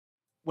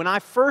when I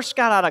first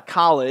got out of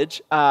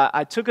college,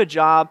 I took a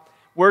job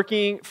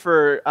working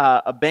for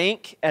a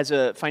bank as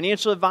a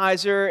financial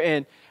advisor,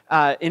 and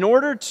in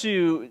order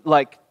to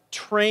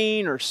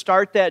train or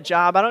start that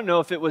job, I don't know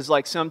if it was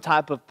like some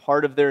type of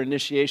part of their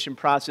initiation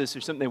process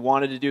or something they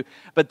wanted to do,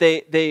 but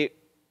they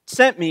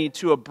sent me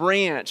to a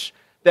branch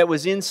that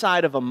was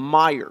inside of a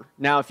Meijer.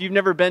 Now, if you've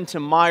never been to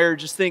Meijer,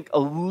 just think a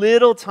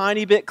little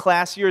tiny bit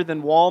classier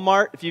than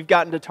Walmart. If you've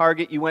gotten to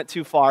Target, you went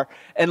too far.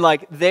 And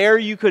there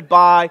you could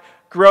buy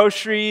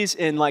groceries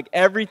and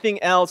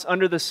everything else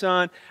under the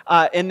sun.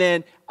 And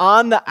then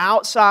on the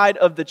outside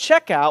of the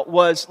checkout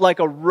was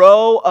a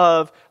row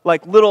of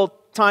little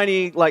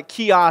tiny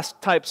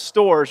kiosk type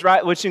stores,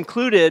 right? Which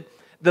included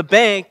the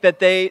bank that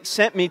they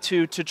sent me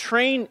to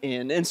train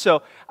in. And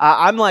so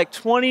I'm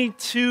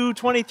 22,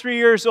 23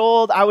 years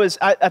old.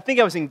 I think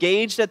I was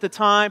engaged at the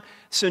time,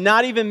 so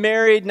not even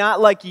married,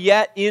 not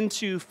yet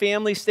into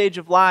family stage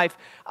of life,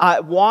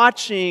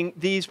 watching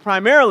these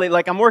primarily,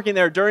 I'm working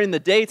there during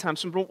the daytime,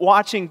 so I'm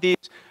watching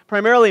these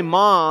primarily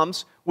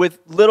moms with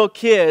little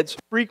kids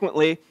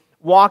frequently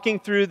walking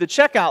through the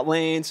checkout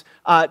lanes,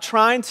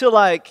 trying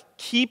to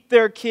keep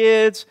their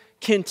kids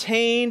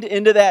contained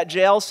into that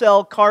jail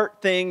cell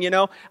cart thing,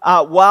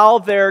 while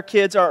their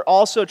kids are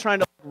also trying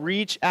to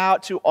reach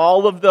out to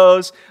all of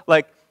those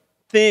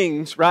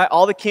things, right?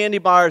 All the candy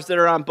bars that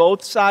are on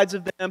both sides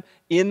of them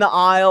in the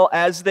aisle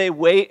as they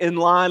wait in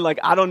line.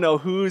 I don't know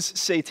whose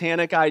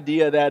satanic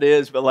idea that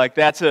is, but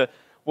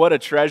what a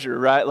treasure,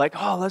 right?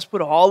 Oh, let's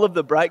put all of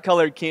the bright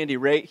colored candy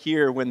right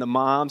here when the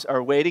moms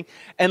are waiting.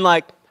 And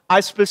I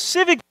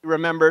specifically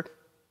remember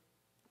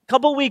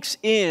couple weeks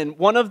in,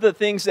 one of the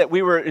things that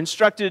we were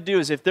instructed to do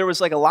is if there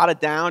was a lot of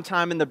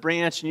downtime in the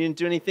branch and you didn't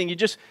do anything,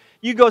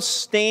 you go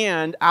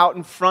stand out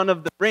in front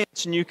of the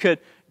branch and you could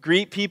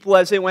greet people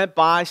as they went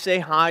by, say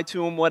hi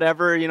to them,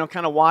 whatever,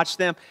 kind of watch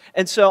them.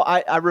 And so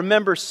I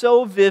remember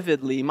so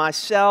vividly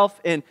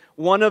myself and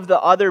one of the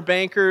other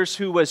bankers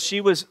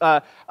she was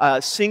a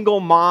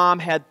single mom,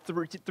 had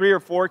three or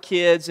four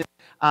kids,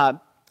 and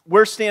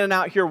we're standing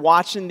out here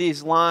watching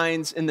these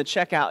lines in the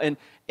checkout,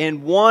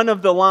 and one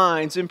of the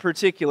lines in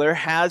particular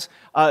has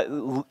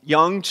a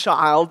young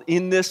child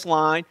in this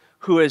line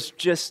who is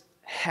just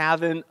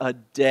having a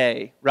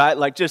day,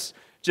 right? Just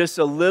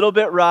a little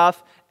bit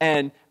rough,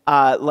 and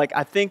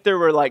I think there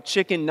were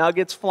chicken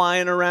nuggets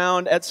flying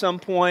around at some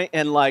point,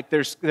 and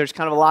there's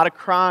kind of a lot of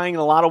crying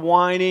and a lot of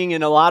whining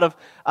and a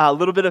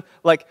little bit of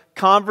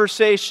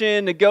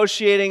conversation,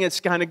 negotiating.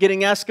 It's kind of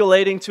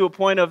escalating to a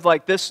point of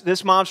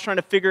this mom's trying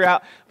to figure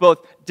out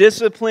both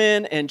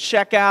discipline and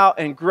checkout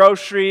and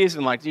groceries,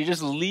 and do you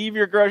just leave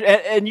your groceries?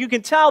 And you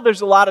can tell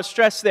there's a lot of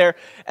stress there.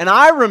 And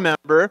I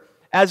remember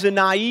as a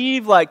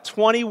naive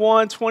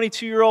 21,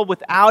 22-year-old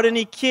without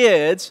any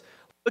kids,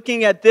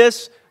 looking at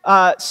this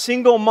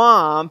single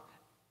mom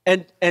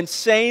and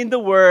saying the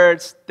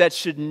words that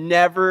should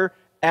never,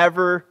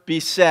 ever be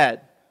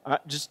said.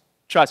 Just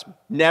trust me,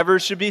 never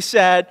should be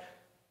said.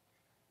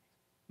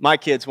 My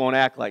kids won't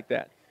act like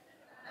that.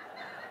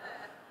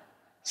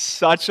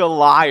 Such a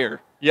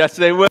liar. Yes,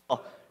 they will.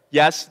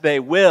 Yes, they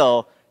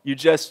will. You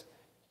just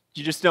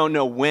don't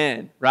know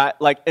when, right?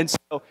 And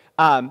so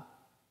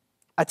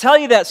I tell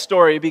you that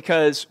story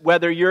because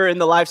whether you're in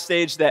the life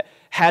stage that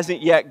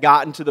hasn't yet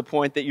gotten to the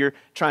point that you're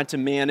trying to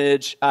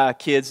manage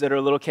kids that are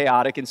a little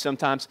chaotic and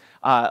sometimes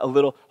a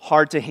little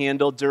hard to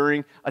handle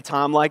during a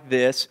time like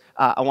this,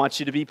 I want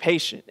you to be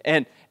patient.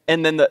 And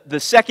then the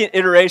second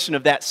iteration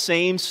of that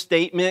same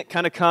statement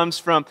kind of comes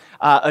from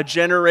a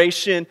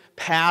generation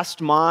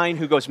past mine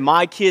who goes,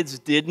 my kids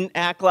didn't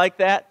act like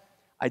that.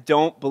 I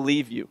don't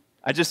believe you.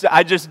 I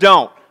just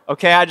don't.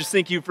 Okay, I just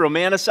think you've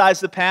romanticized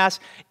the past.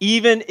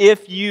 Even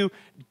if you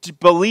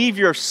believe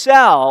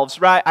yourselves,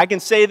 right? I can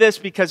say this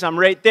because I'm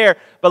right there,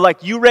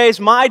 but you raised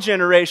my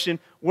generation,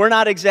 we're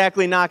not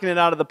exactly knocking it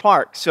out of the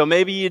park. So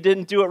maybe you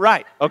didn't do it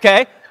right,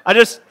 okay? I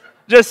just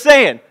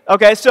saying,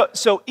 okay?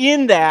 So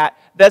in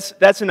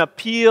that's an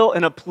appeal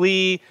and a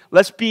plea.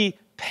 Let's be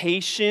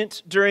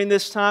patient during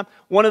this time.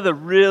 One of the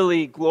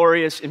really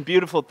glorious and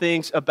beautiful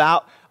things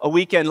about a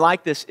weekend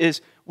like this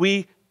is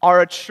we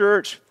are a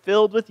church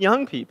filled with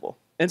young people.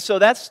 And so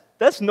that's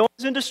noise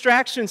and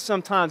distractions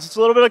sometimes. It's a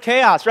little bit of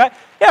chaos, right?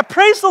 Yeah,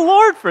 praise the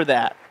Lord for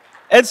that.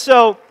 And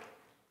so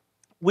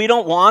we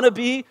don't want to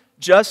be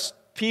just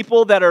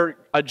people that are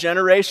a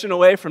generation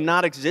away from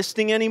not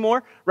existing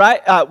anymore, right?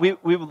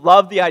 We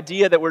love the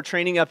idea that we're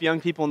training up young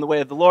people in the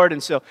way of the Lord,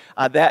 and so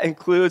that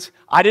includes.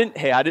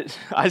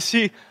 I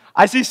see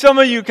some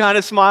of you kind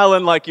of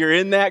smiling like you're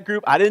in that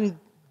group. I didn't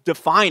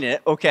define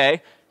it,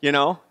 okay?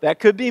 That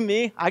could be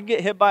me. I get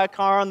hit by a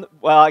car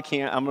well, I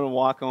can't. I'm going to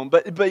walk home.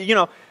 But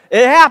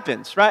it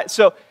happens, right?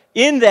 So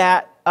in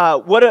that,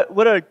 what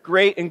a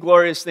great and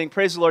glorious thing.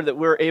 Praise the Lord that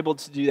we're able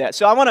to do that.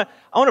 So I want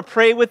to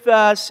pray with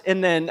us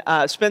and then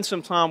spend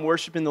some time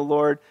worshiping the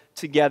Lord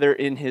together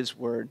in His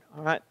Word.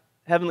 All right?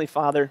 Heavenly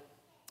Father,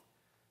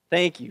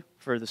 thank you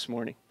for this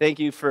morning. Thank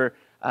you for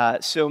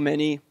so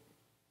many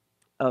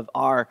of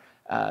our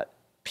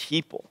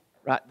people,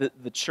 right?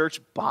 The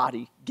church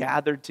body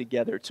gathered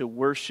together to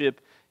worship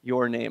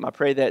your name. I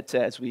pray that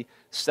as we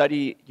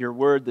study your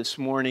word this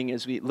morning,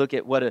 as we look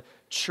at what a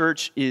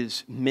church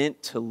is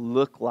meant to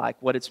look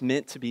like, what it's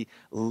meant to be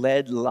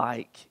led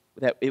like,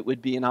 that it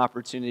would be an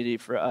opportunity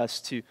for us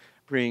to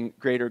bring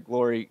greater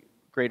glory,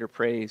 greater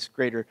praise,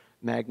 greater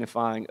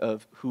magnifying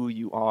of who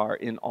you are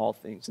in all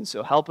things. And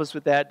so help us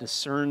with that,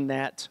 discern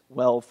that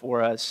well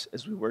for us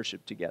as we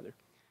worship together.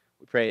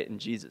 We pray it in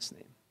Jesus'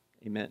 name.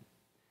 Amen.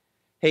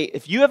 Hey,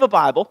 if you have a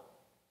Bible,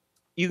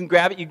 you can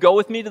grab it. You go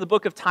with me to the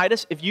book of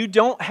Titus. If you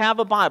don't have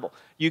a Bible,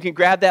 you can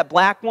grab that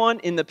black one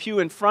in the pew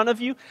in front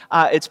of you.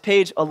 It's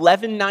page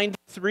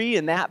 1193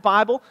 in that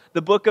Bible,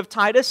 the book of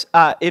Titus.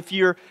 If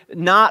you're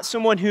not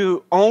someone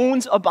who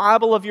owns a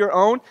Bible of your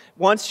own,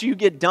 once you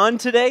get done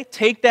today,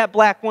 take that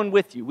black one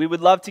with you. We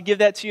would love to give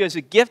that to you as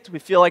a gift. We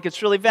feel like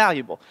it's really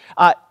valuable.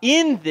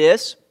 In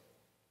this,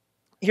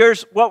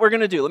 here's what we're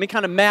going to do. Let me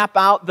kind of map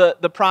out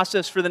the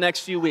process for the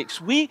next few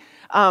weeks. We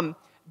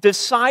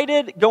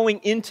decided going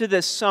into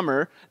this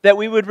summer that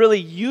we would really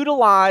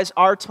utilize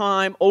our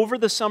time over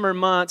the summer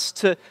months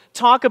to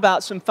talk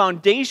about some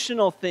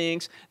foundational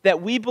things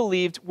that we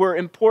believed were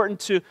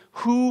important to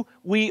who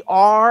we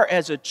are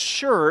as a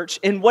church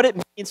and what it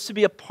means to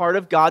be a part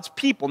of God's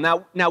people.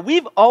 Now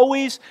we've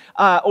always,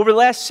 over the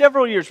last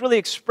several years, really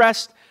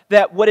expressed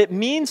that what it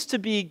means to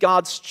be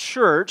God's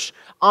church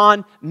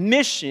on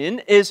mission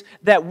is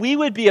that we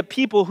would be a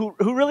people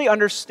who really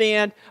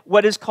understand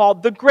what is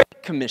called the Great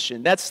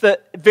Commission. That's the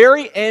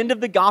very end of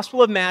the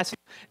Gospel of Matthew.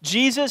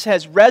 Jesus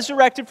has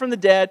resurrected from the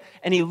dead,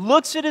 and he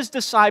looks at his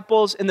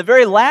disciples, and the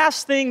very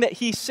last thing that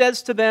he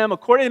says to them,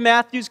 according to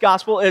Matthew's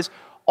Gospel, is,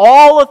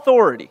 all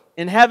authority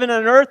in heaven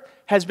and earth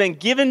has been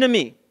given to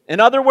me. In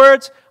other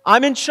words,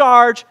 I'm in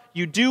charge,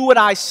 you do what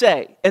I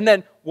say. And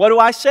then, what do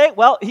I say?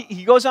 Well,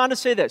 he goes on to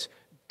say this,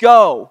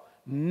 go,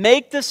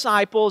 make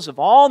disciples of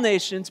all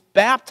nations,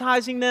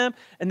 baptizing them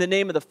in the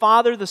name of the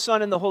Father, the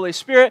Son, and the Holy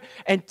Spirit,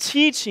 and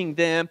teaching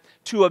them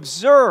to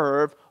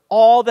observe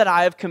all that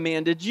I have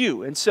commanded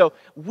you. And so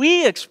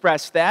we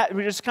express that, and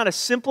we just kind of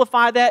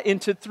simplify that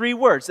into 3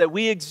 words, that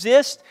we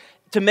exist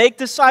to make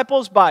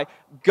disciples by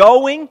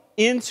going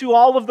into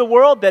all of the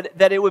world,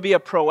 that it would be a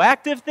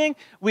proactive thing.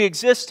 We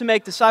exist to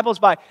make disciples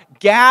by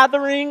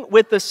gathering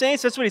with the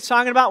saints. That's what he's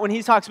talking about when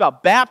he talks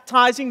about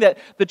baptizing, that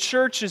the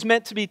church is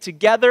meant to be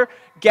together,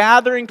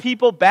 gathering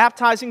people,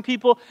 baptizing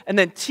people, and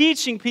then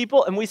teaching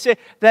people. And we say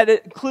that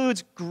it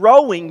includes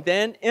growing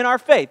then in our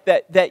faith,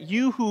 that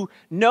you who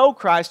know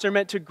Christ are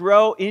meant to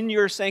grow in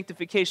your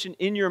sanctification,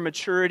 in your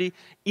maturity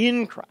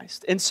in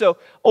Christ. And so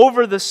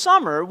over the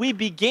summer, we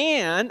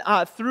began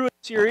through a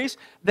series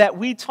that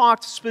we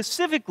talked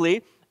specifically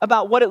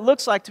about what it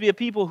looks like to be a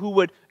people who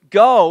would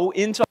go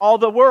into all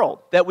the world,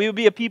 that we would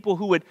be a people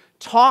who would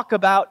talk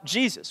about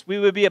Jesus. We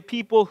would be a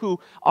people who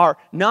are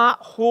not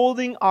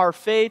holding our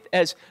faith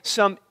as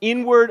some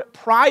inward,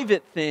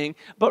 private thing,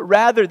 but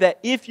rather that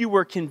if you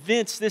were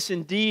convinced this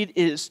indeed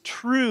is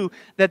true,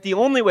 that the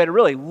only way to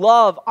really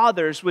love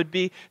others would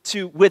be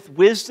to, with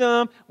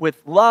wisdom,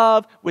 with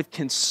love, with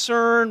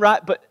concern,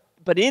 right?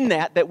 But in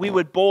that we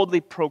would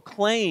boldly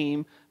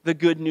proclaim the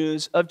good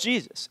news of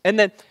Jesus. And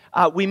then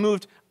we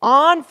moved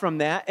on from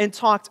that and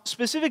talked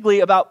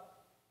specifically about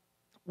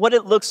what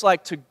it looks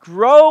like to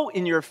grow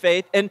in your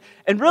faith, and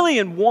really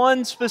in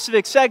one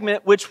specific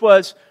segment, which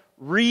was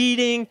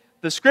reading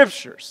the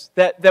Scriptures,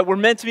 that we're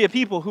meant to be a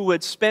people who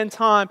would spend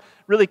time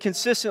really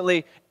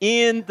consistently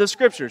in the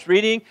Scriptures,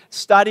 reading,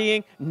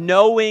 studying,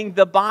 knowing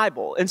the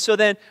Bible. And so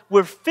then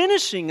we're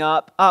finishing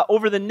up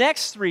over the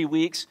next 3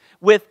 weeks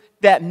with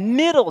that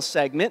middle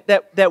segment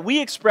that we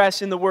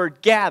express in the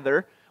word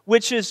gather,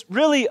 which is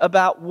really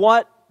about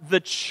what the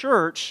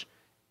church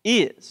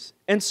is.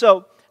 And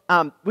so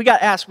we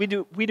got asked, we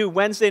do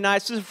Wednesday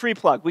nights. This is a free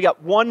plug. We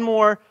got one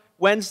more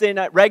Wednesday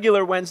night,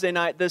 regular Wednesday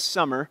night this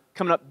summer,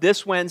 coming up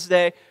this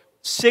Wednesday,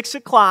 6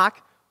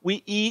 o'clock.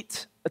 We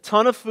eat a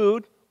ton of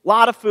food, a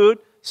lot of food,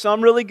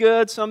 some really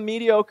good, some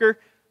mediocre.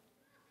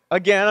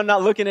 Again, I'm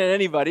not looking at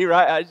anybody,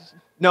 right?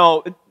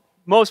 No,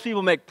 most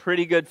people make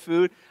pretty good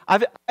food.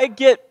 I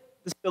get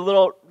this is a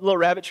little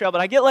rabbit trail,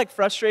 but I get like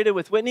frustrated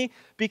with Whitney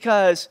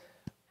because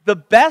the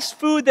best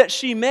food that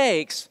she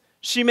makes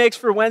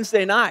for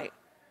Wednesday night.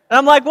 And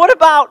I'm like, what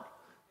about,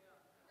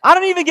 I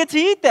don't even get to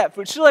eat that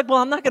food. She's like, well,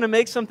 I'm not going to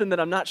make something that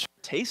I'm not sure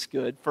tastes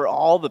good for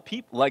all the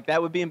people. Like,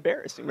 that would be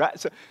embarrassing,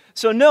 right?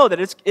 So know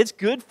that it's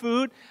good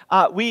food.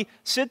 We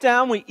sit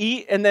down, we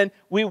eat, and then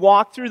we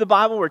walk through the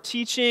Bible. We're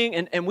teaching,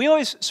 and we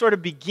always sort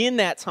of begin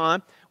that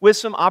time with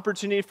some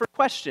opportunity for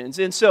questions.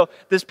 And so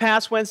this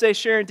past Wednesday,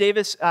 Sharon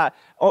Davis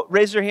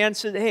raised her hand and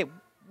said, hey,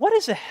 what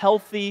is a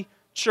healthy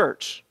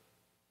church?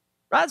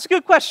 Right? That's a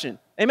good question.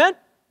 Amen?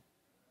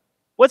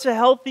 What's a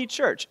healthy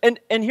church? And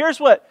here's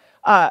what,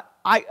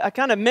 I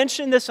kind of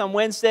mentioned this on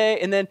Wednesday,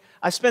 and then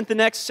I spent the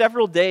next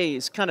several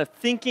days kind of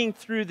thinking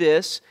through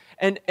this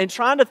and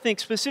trying to think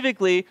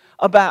specifically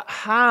about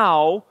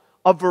how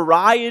a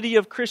variety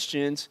of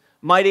Christians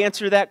might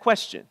answer that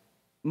question.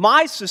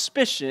 My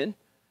suspicion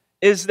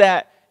is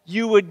that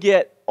you would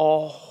get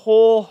a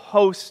whole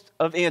host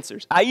of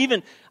answers.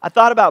 I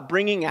thought about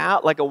bringing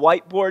out like a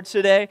whiteboard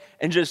today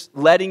and just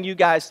letting you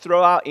guys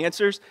throw out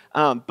answers.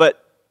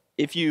 But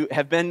if you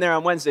have been there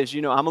on Wednesdays,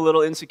 you know I'm a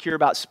little insecure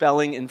about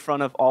spelling in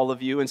front of all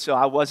of you, and so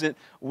I wasn't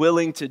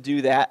willing to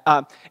do that.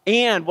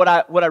 And what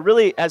I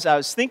really, as I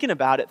was thinking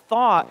about it,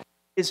 thought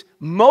is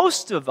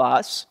most of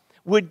us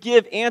would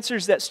give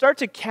answers that start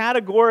to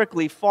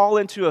categorically fall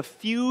into a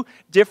few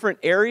different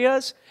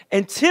areas,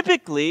 and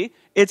typically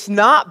it's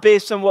not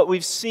based on what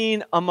we've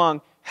seen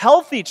among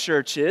healthy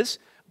churches,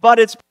 but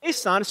it's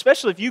based on,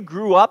 especially if you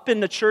grew up in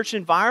the church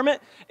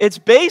environment, it's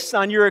based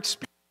on your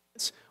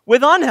experience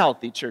with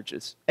unhealthy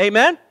churches.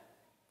 Amen?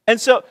 And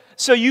so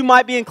you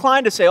might be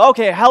inclined to say,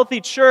 okay, a healthy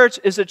church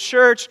is a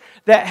church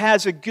that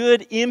has a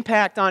good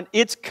impact on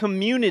its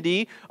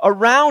community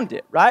around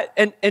it, right?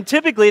 And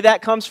typically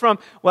that comes from,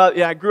 well,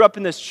 yeah, I grew up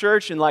in this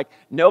church and like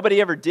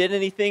nobody ever did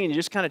anything and you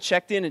just kind of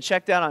checked in and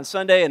checked out on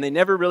Sunday and they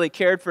never really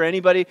cared for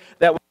anybody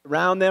that was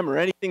around them or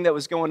anything that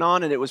was going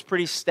on, and it was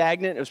pretty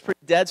stagnant, it was pretty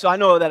dead. So I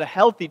know that a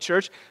healthy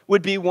church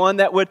would be one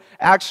that would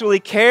actually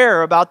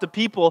care about the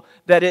people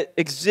that it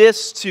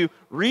exists to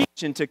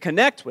reach and to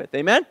connect with.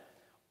 Amen?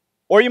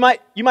 Or you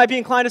might be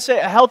inclined to say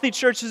a healthy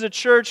church is a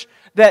church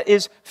that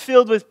is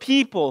filled with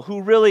people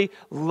who really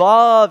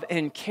love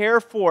and care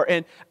for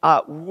and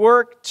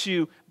work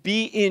to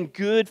be in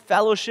good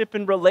fellowship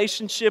and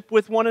relationship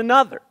with one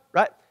another,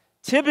 right?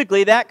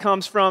 Typically that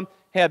comes from,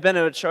 hey, I've been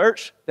in a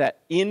church that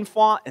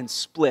infought and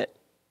split.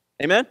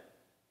 Amen?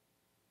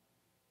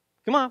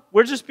 Come on,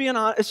 we're just being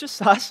honest. It's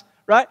just us,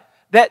 right?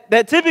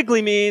 That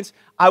typically means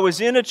I was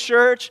in a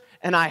church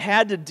and I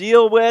had to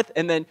deal with,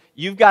 and then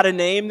you've got a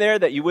name there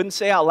that you wouldn't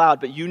say out loud,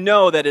 but you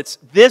know that it's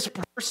this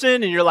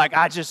person, and you're like,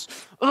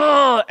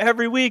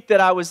 every week that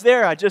I was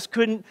there, I just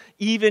couldn't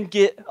even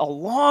get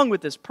along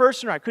with this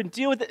person, or I couldn't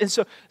deal with it. And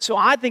so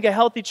I think a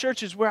healthy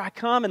church is where I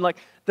come and like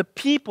the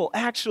people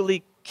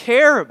actually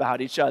care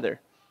about each other.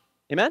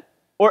 Amen?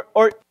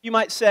 Or you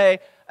might say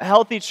a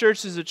healthy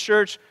church is a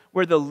church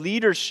where the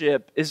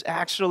leadership is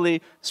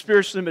actually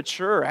spiritually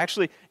mature,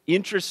 actually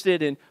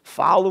interested in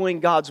following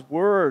God's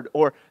word,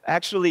 or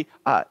actually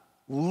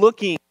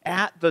looking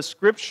at the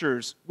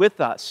scriptures with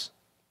us.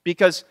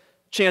 Because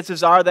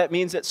chances are that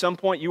means at some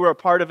point you were a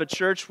part of a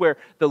church where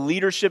the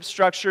leadership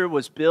structure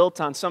was built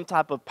on some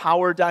type of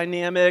power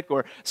dynamic,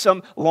 or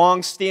some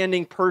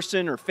long-standing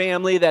person or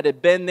family that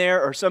had been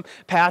there, or some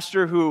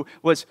pastor who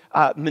was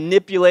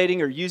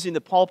manipulating or using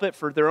the pulpit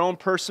for their own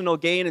personal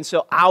gain. And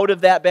so out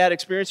of that bad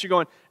experience, you're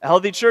going, a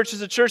healthy church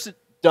is a church that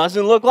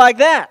doesn't look like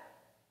that.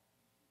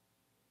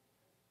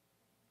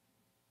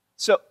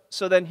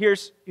 So then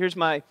here's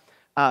my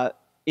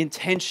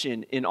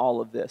intention in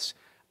all of this.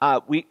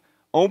 We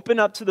open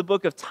up to the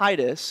book of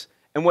Titus,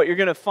 and what you're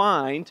going to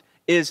find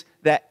is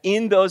that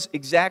in those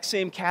exact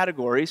same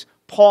categories,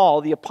 Paul,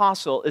 the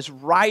apostle, is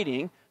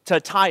writing to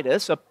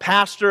Titus, a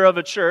pastor of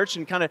a church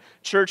and kind of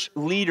church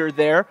leader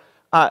there,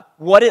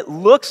 what it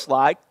looks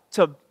like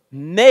to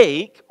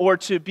make or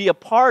to be a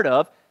part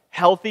of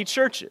healthy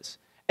churches.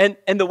 And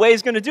the way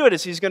he's going to do it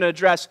is he's going to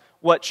address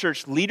what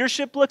church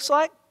leadership looks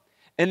like,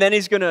 and then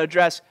he's going to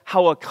address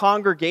how a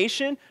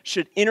congregation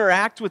should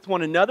interact with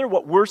one another,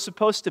 what we're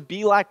supposed to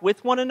be like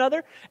with one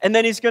another. And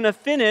then he's going to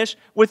finish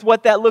with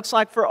what that looks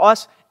like for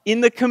us in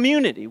the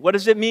community. What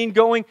does it mean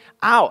going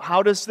out?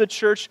 How does the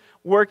church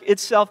work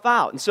itself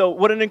out? And so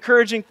what an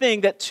encouraging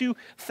thing that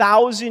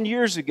 2,000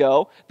 years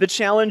ago, the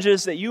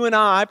challenges that you and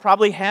I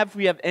probably have, if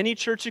we have any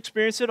church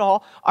experience at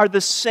all, are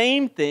the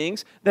same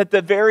things that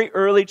the very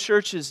early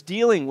church is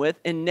dealing with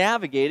and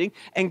navigating.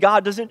 And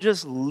God doesn't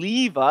just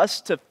leave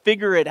us to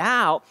figure it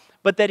out,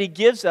 but that he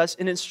gives us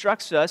and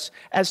instructs us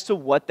as to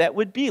what that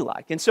would be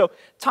like. And so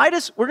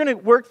Titus, we're going to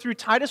work through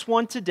Titus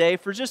 1 today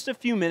for just a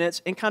few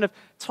minutes and kind of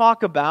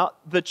talk about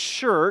the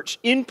church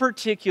in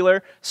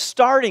particular,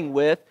 starting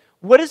with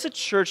what does a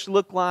church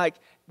look like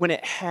when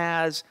it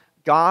has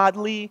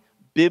godly,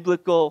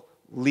 biblical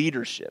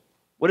leadership?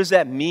 What does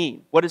that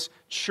mean? What is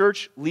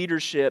church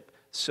leadership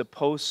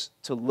supposed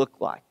to look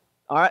like?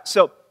 All right,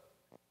 so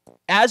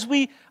as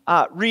we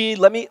read,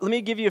 let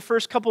me give you a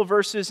first couple of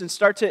verses and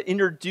start to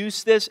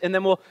introduce this, and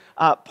then we'll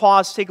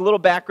pause, take a little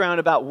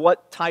background about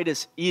what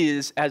Titus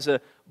is as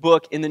a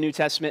book in the New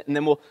Testament, and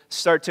then we'll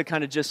start to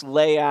kind of just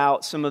lay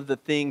out some of the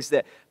things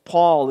that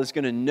Paul is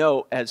going to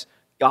note as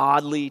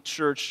godly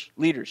church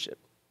leadership.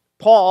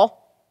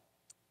 Paul,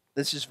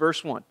 this is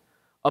verse 1,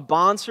 a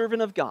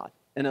bondservant of God,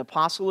 an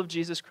apostle of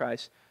Jesus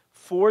Christ,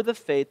 for the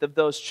faith of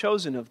those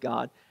chosen of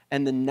God,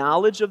 and the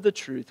knowledge of the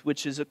truth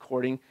which is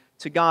according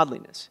to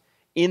godliness,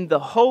 in the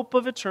hope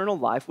of eternal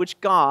life,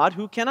 which God,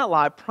 who cannot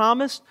lie,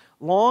 promised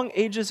long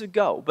ages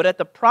ago, but at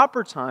the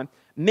proper time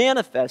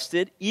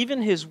manifested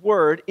even his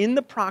word in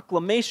the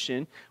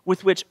proclamation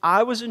with which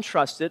I was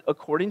entrusted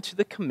according to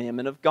the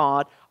commandment of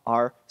God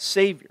our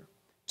Savior.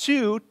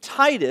 To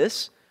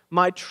Titus,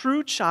 my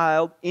true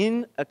child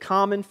in a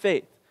common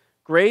faith,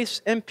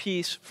 grace and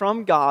peace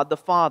from God the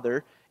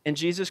Father and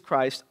Jesus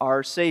Christ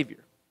our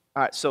Savior.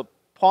 All right, so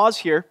pause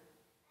here.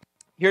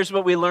 Here's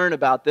what we learn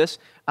about this,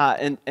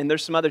 and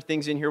there's some other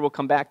things in here we'll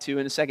come back to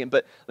in a second,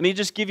 but let me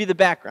just give you the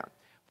background.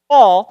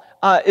 Paul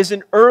is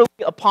an early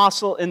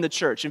apostle in the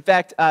church. In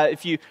fact,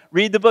 if you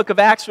read the book of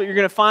Acts, what you're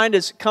going to find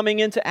is coming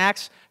into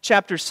Acts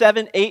chapter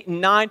 7, 8,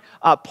 and 9,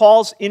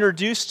 Paul's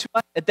introduced to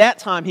us. At that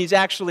time, he's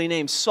actually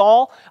named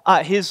Saul.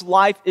 His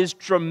life is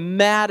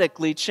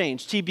dramatically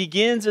changed. He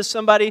begins as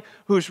somebody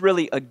who's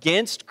really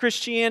against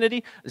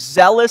Christianity,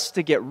 zealous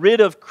to get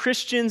rid of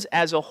Christians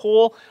as a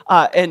whole,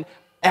 and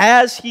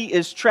as he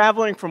is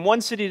traveling from one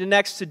city to the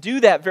next to do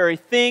that very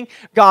thing,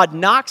 God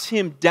knocks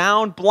him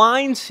down,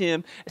 blinds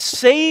him,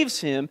 saves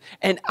him,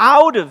 and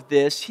out of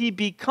this, he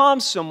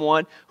becomes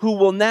someone who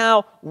will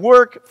now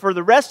work for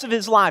the rest of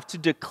his life to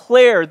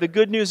declare the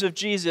good news of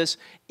Jesus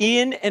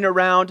in and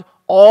around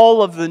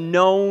all of the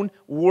known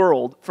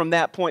world from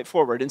that point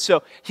forward. And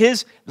so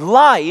his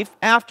life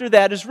after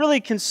that is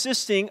really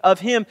consisting of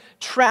him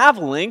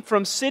traveling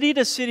from city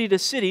to city to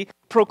city,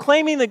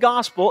 proclaiming the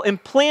gospel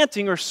and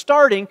planting or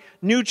starting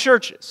new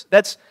churches.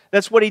 That's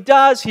what he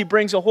does. He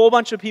brings a whole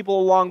bunch of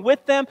people along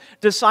with them,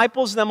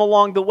 disciples them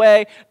along the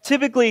way,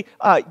 typically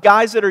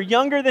guys that are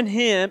younger than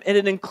him, and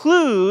it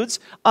includes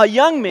a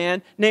young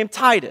man named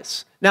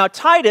Titus. Now,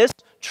 Titus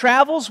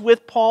travels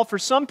with Paul for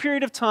some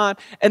period of time,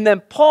 and then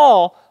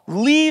Paul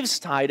leaves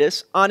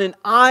Titus on an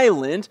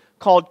island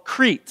called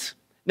Crete.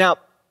 Now,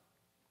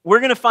 we're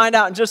going to find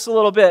out in just a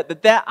little bit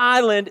that that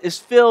island is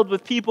filled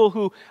with people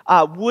who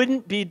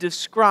wouldn't be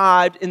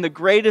described in the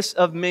greatest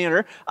of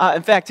manner.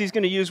 In fact, he's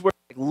going to use words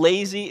like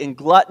lazy and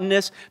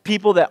gluttonous,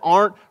 people that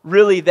aren't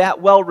really that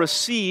well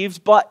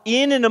received. But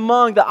in and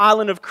among the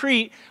island of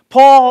Crete,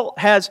 Paul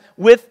has,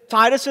 with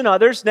Titus and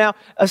others, now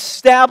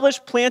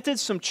established, planted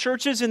some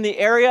churches in the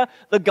area.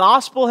 The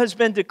gospel has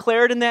been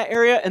declared in that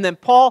area, and then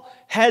Paul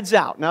heads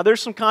out. Now,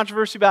 there's some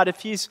controversy about if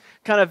he's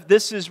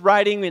this is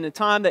writing in a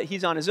time that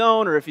he's on his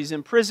own or if he's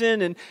in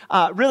prison, and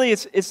really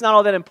it's not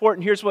all that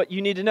important. Here's what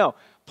you need to know.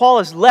 Paul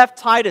has left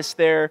Titus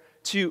there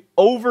to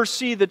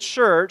oversee the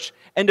church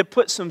and to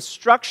put some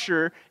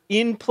structure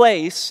in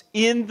place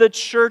in the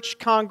church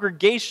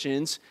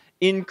congregations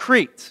in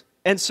Crete.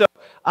 And so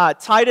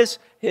Titus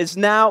is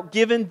now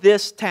given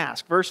this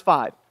task. Verse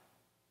 5.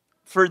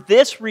 For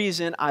this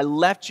reason I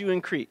left you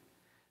in Crete,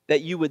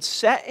 that you would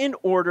set in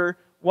order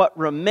what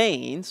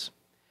remains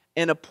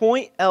and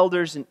appoint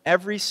elders in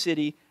every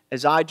city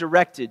as I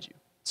directed you.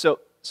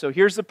 So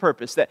here's the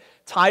purpose, that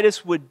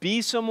Titus would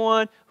be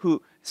someone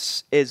who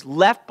is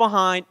left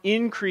behind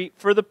in Crete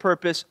for the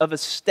purpose of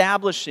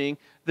establishing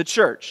the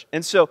church.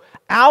 And so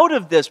out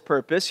of this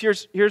purpose,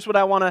 here's what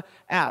I want to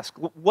ask.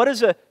 What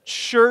does a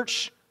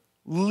church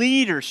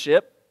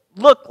leadership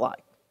look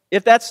like?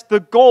 If that's the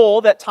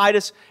goal that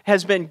Titus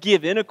has been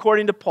given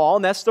according to Paul,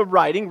 and that's the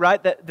writing,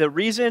 right? That the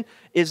reason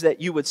is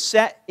that you would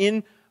set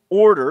in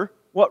order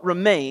what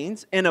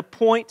remains and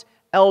appoint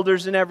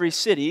elders in every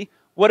city.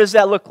 What does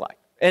that look like?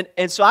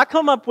 And so I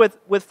come up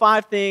with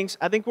 5 things.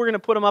 I think we're going to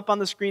put them up on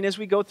the screen as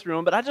we go through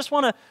them, but I just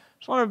want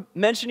to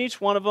mention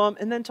each one of them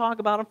and then talk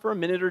about them for a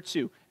minute or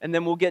two. And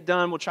then we'll get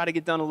done. We'll try to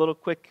get done a little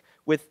quick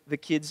with the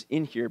kids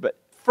in here. But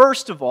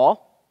first of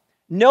all,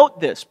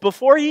 note this.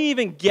 Before he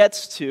even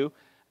gets to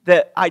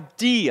the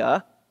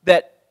idea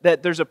that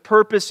there's a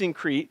purpose in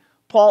Crete,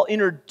 Paul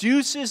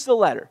introduces the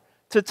letter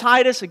to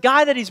Titus, a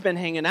guy that he's been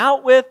hanging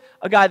out with,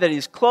 a guy that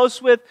he's close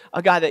with,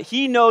 a guy that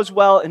he knows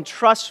well and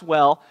trusts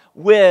well,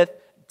 with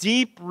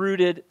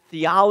deep-rooted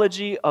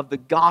theology of the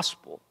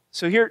gospel.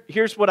 So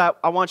here's what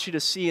I want you to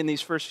see in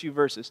these first few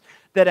verses.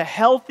 That a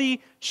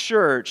healthy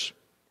church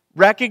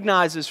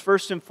recognizes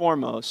first and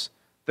foremost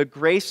the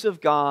grace of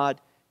God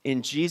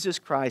in Jesus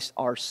Christ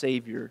our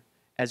Savior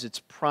as its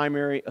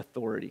primary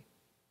authority.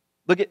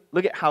 Look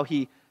at how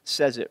he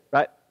says it,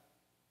 right?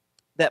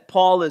 That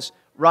Paul is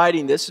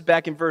writing, this is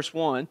back in verse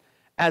 1,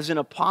 as an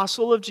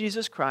apostle of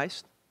Jesus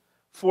Christ,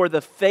 for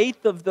the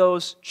faith of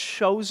those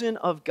chosen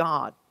of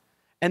God,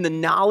 and the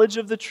knowledge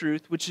of the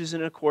truth which is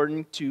in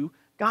according to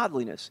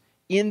godliness,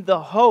 in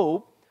the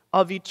hope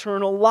of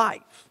eternal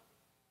life,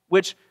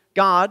 which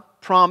God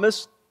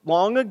promised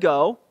long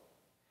ago,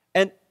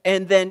 and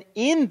then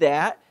in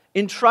that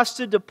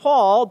entrusted to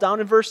Paul,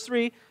 down in verse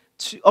 3,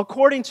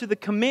 according to the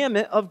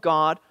commandment of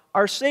God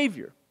our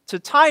Savior. To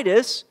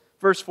Titus,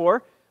 verse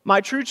 4,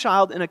 my true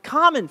child in a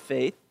common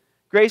faith,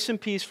 grace and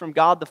peace from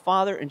God the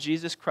Father and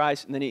Jesus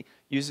Christ, and then he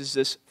uses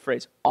this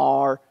phrase,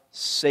 our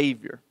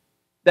Savior.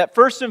 That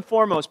first and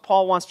foremost,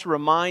 Paul wants to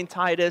remind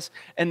Titus,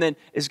 and then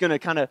is going to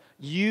kind of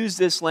use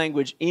this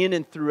language in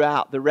and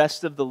throughout the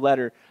rest of the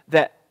letter,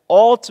 that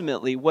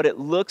ultimately what it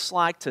looks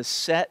like to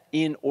set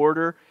in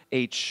order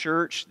a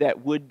church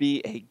that would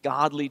be a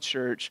godly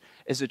church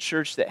is a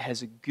church that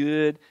has a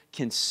good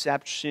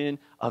conception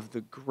of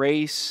the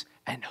grace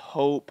and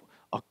hope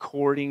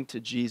according to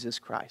Jesus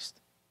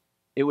Christ.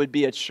 It would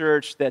be a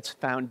church that's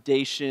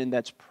foundation,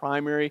 that's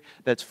primary,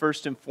 that's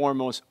first and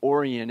foremost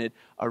oriented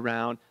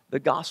around the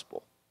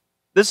gospel.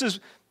 This is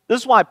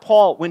why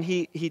Paul, when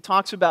he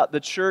talks about the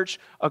church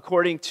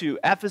according to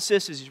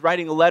Ephesus, as he's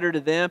writing a letter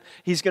to them,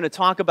 he's going to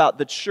talk about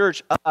the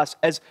church, us,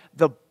 as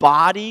the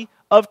body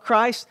of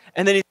Christ.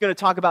 And then he's going to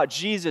talk about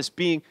Jesus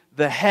being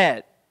the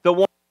head, the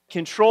one that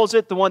controls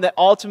it, the one that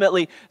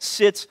ultimately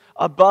sits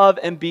above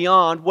and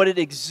beyond what it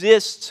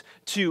exists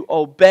to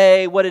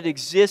obey, what it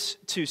exists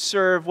to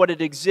serve, what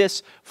it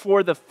exists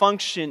for the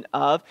function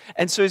of.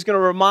 And so he's going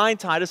to remind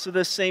Titus of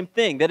the same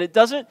thing, that it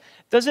doesn't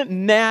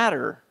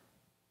matter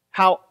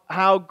how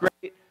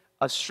great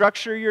a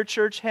structure your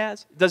church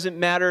has. It doesn't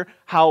matter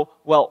how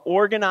well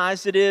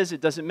organized it is. It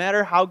doesn't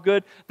matter how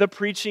good the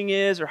preaching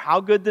is or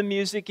how good the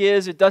music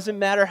is. It doesn't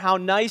matter how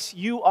nice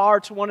you are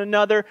to one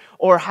another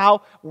or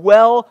how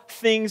well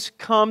things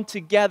come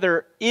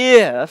together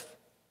if,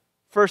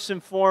 first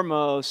and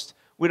foremost,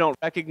 we don't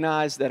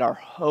recognize that our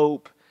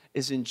hope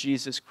is in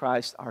Jesus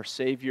Christ, our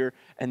Savior,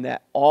 and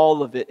that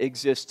all of it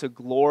exists to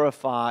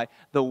glorify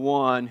the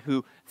one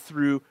who,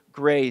 through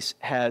grace,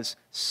 has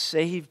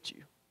saved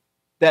you.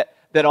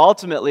 That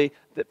ultimately,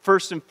 that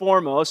first and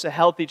foremost, a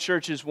healthy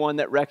church is one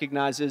that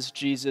recognizes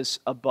Jesus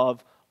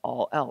above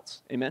all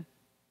else. Amen?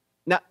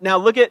 Now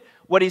look at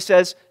what he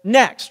says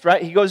next,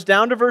 right? He goes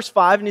down to verse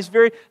 5, and he's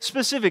very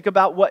specific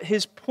about what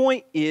his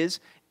point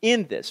is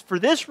in this. For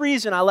this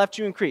reason I left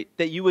you in Crete,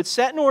 that you would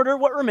set in order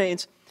what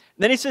remains.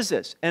 And then he says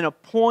this, and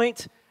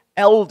appoint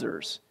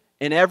elders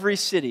in every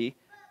city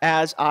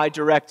as I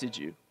directed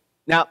you.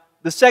 Now,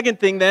 the second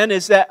thing then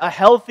is that a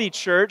healthy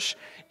church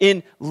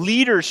in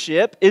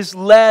leadership is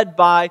led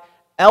by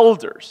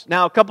elders.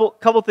 Now, a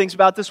couple things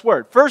about this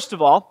word. First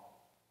of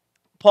all,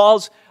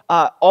 Paul's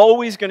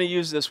always going to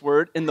use this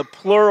word in the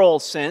plural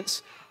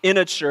sense in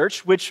a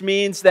church, which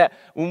means that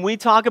when we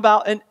talk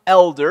about an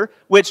elder,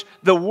 which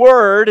the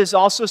word is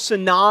also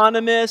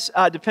synonymous,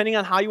 depending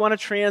on how you want to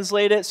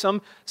translate it.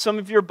 Some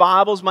of your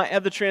Bibles might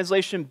have the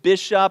translation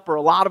bishop, or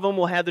a lot of them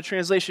will have the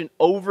translation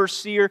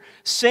overseer.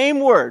 Same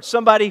word,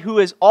 somebody who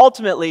is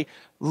ultimately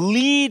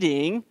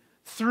leading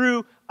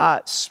through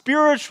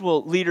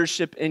spiritual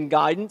leadership and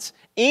guidance,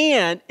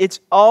 and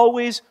it's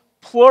always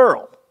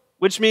plural,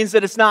 which means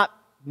that it's not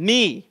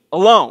me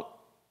alone,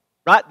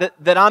 right?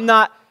 That I'm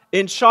not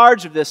in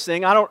charge of this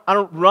thing. I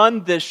don't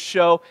run this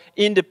show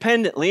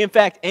independently. In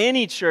fact,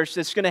 any church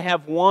that's going to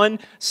have one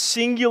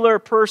singular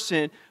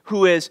person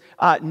who is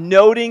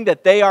noting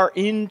that they are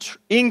in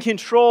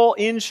control,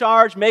 in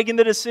charge, making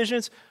the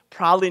decisions,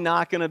 probably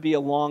not going to be a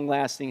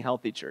long-lasting,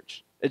 healthy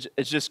church.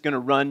 It's just going to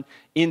run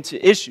into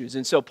issues.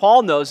 And so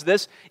Paul knows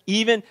this.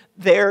 Even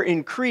there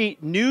in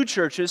Crete, new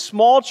churches,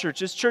 small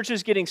churches,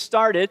 churches getting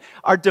started,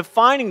 are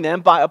defining them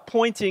by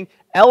appointing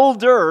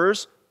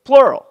elders,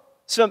 plural.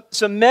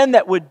 Some men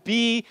that would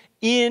be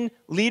in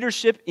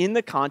leadership in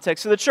the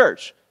context of the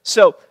church.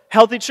 So,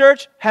 healthy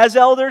church has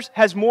elders,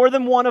 has more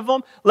than one of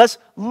them. Let's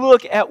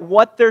look at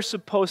what they're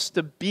supposed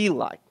to be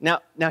like.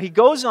 Now he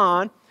goes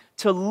on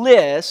to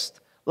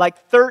list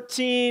like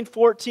 13,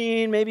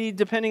 14, maybe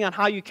depending on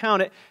how you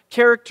count it,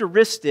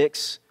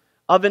 characteristics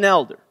of an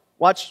elder.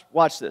 Watch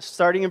this,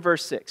 starting in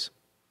verse 6.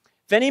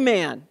 If any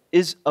man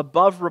is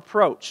above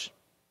reproach,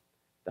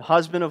 the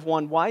husband of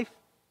one wife,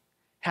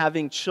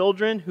 having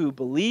children who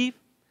believe,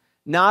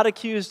 not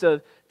accused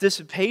of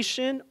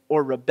dissipation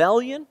or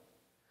rebellion,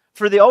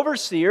 for the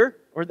overseer,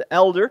 or the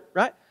elder,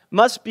 right,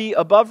 must be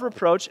above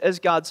reproach as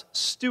God's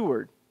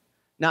steward,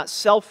 not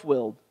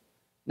self-willed,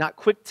 not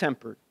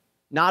quick-tempered,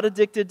 not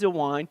addicted to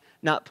wine,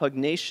 not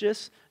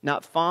pugnacious,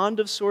 not fond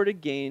of sordid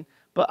gain,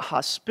 but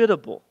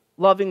hospitable,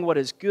 loving what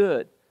is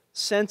good,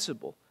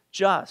 sensible,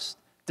 just,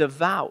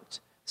 devout,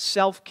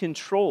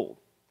 self-controlled.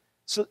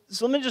 So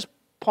let me just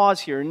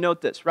pause here and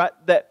note this, right?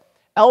 That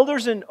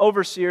elders and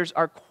overseers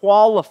are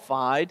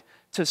qualified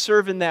to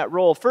serve in that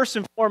role, first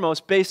and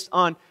foremost, based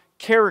on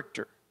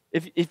character.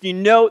 If you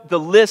note the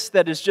list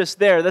that is just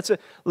there, that's a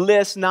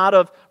list not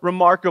of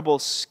remarkable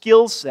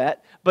skill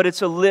set, but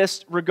it's a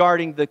list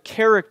regarding the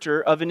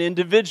character of an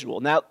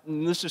individual. Now,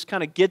 let's just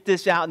kind of get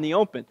this out in the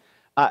open.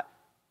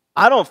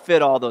 I don't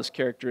fit all those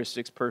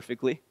characteristics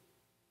perfectly.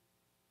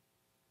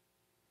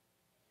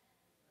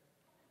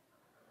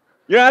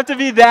 You don't have to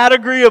be that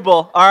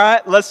agreeable, all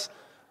right?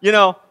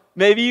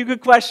 Maybe you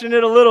could question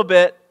it a little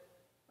bit.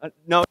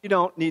 No, you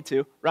don't need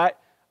to, right?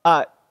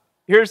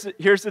 Here's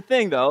the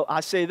thing, though.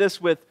 I say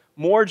this with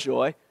more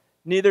joy.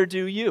 Neither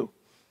do you,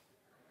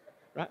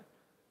 right?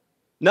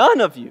 None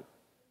of you,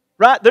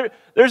 right?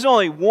 There's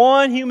only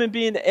one human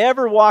being that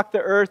ever walked the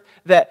earth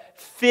that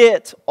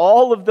fit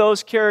all of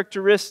those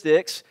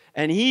characteristics,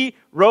 and he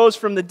rose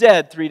from the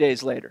dead 3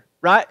 days later,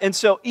 right? And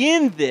so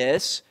in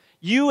this,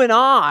 you and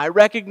I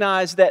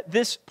recognize that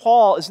this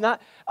Paul is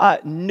not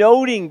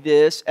noting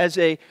this as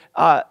a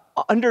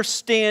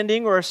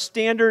understanding or a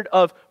standard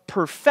of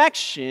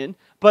perfection,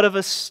 but of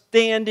a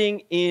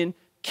standing in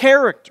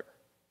character,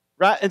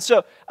 right? And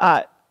so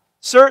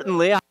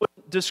certainly I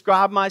wouldn't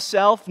describe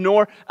myself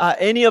nor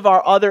any of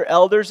our other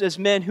elders as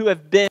men who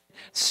have been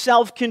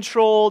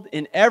self-controlled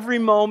in every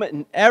moment,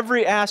 in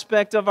every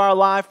aspect of our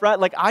life, right?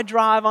 Like I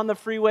drive on the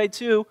freeway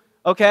too,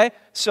 okay?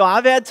 So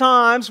I've had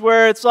times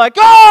where it's like,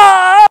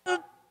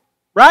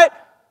 right?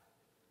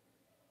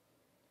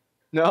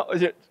 No,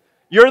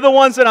 you're the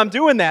ones that I'm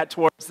doing that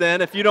towards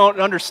then if you don't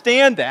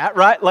understand that,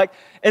 right? Like,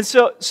 And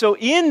so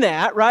in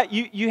that, right,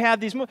 you have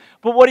these,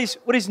 but what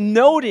he's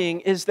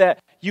noting is that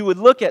you would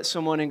look at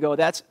someone and go,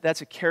 that's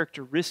a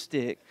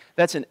characteristic,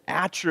 that's an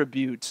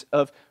attribute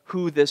of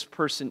who this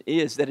person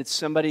is, that it's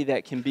somebody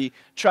that can be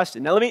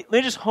trusted. Now let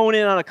me just hone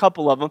in on a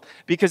couple of them,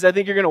 because I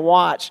think you're going to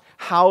watch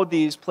how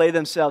these play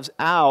themselves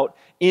out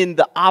in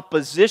the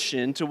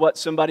opposition to what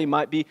somebody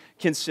might be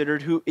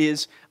considered who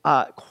is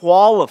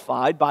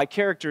qualified by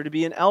character to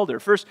be an elder.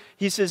 First,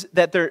 he says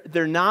that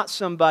they're not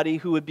somebody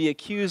who would be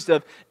accused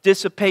of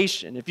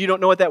dissipation. If you don't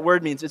know what that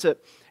word means, it's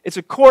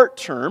a court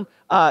term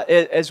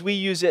as we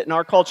use it in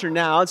our culture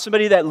now. And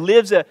somebody that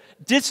lives a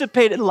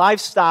dissipated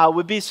lifestyle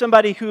would be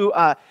somebody who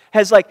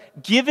has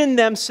given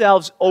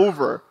themselves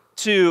over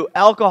to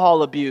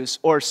alcohol abuse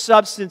or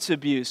substance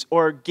abuse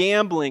or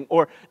gambling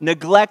or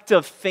neglect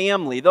of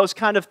family, those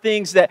kind of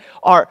things that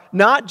are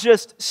not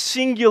just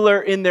singular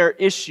in their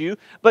issue,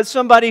 but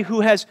somebody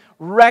who has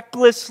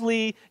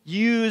recklessly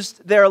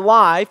used their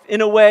life in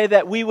a way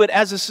that we would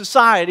as a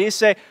society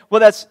say, well,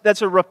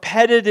 that's a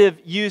repetitive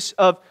use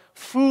of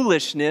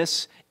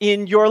foolishness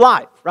in your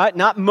life, right?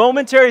 Not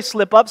momentary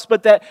slip-ups,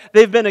 but that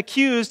they've been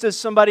accused as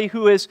somebody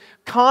who is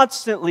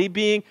constantly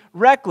being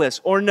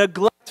reckless or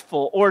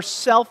neglectful or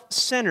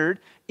self-centered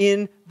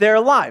in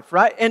their life,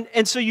 right?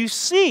 And so you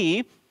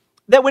see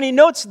that when he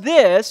notes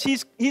this,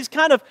 he's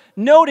kind of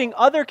noting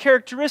other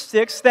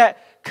characteristics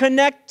that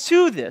connect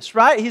to this,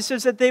 right? He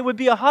says that they would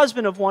be a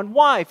husband of one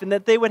wife and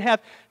that they would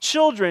have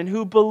children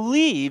who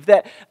believe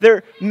that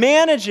they're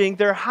managing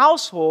their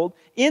household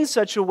in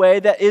such a way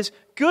that is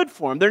good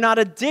for them. They're not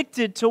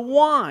addicted to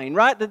wine,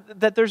 right?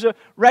 That there's a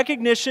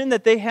recognition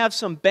that they have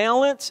some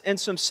balance and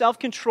some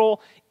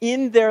self-control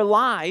in their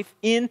life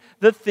in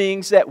the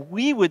things that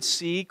we would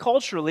see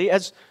culturally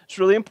as it's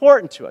really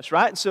important to us,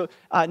 right? And so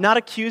not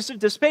accused of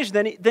dissipation.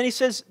 Then he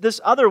says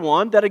this other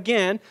one that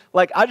again,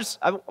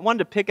 I wanted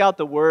to pick out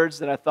the words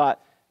that I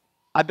thought,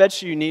 I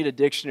bet you need a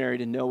dictionary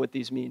to know what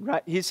these mean,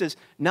 right? He says,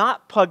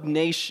 not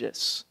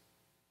pugnacious,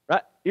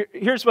 right?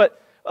 Here's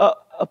what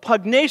a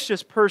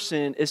pugnacious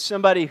person is: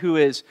 somebody who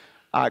is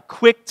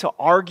quick to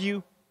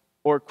argue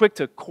or quick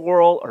to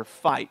quarrel or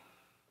fight.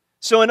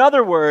 So in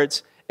other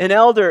words, an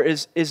elder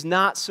is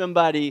not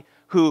somebody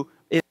who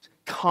is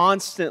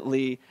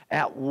constantly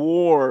at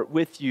war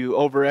with you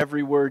over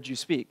every word you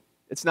speak.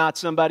 It's not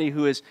somebody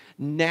who is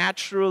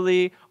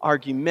naturally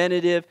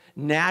argumentative,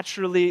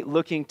 naturally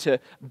looking to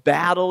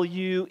battle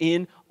you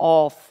in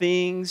all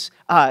things.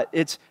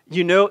 It's,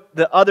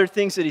 the other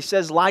things that he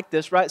says like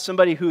this, right?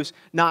 Somebody who's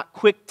not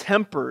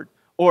quick-tempered,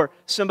 or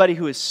somebody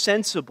who is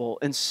sensible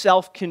and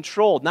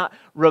self-controlled, not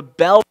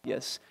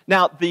rebellious.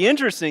 Now, the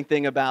interesting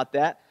thing about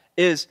that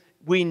is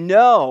we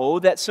know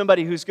that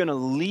somebody who's going to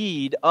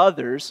lead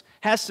others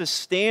has to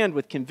stand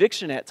with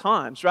conviction at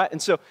times, right?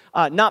 And so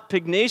not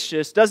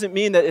pugnacious doesn't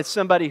mean that it's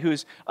somebody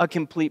who's a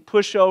complete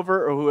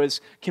pushover or who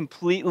is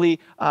completely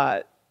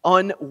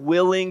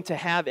unwilling to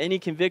have any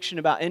conviction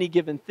about any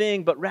given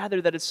thing, but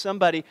rather that it's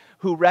somebody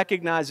who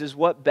recognizes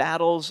what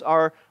battles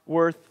are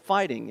worth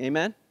fighting.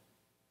 Amen?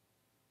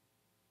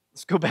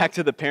 Let's go back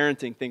to the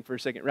parenting thing for a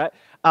second, right?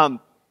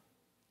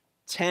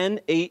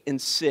 10, 8,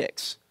 and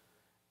 6.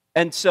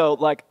 And so,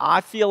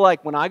 I feel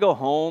like when I go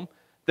home,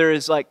 there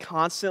is,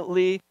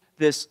 constantly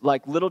this,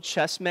 little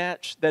chess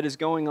match that is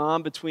going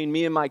on between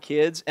me and my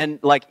kids. And,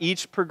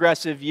 each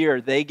progressive year,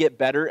 they get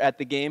better at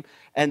the game.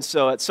 And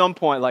so, at some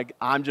point,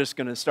 I'm just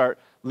going to start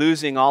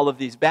losing all of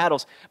these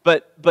battles.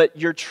 But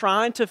you're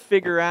trying to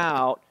figure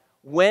out,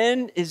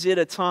 when is it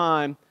a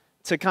time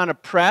to kind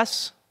of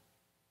press,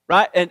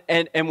 right?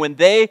 And when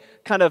they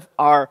kind of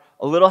are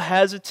a little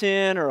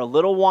hesitant or a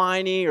little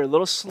whiny or a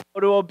little slow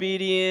to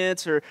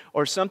obedience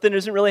or something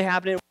isn't really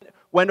happening,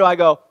 when do I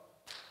go,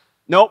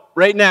 nope,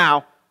 right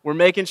now, we're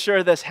making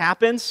sure this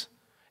happens?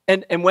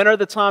 And when are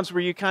the times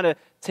where you kind of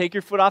take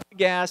your foot off the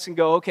gas and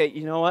go, okay,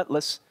 you know what,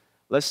 let's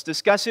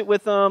discuss it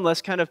with them,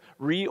 let's kind of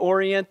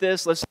reorient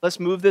this, let's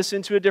move this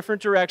into a different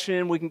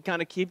direction, we can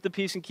kind of keep the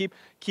peace and keep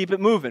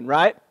it moving,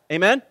 right?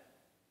 Amen?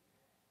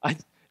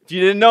 If you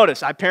didn't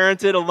notice, I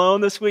parented alone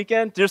this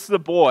weekend, just the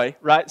boy,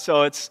 right?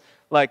 So it's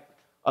like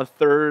a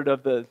third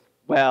of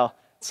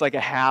it's like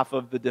a half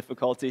of the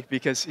difficulty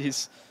because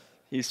he's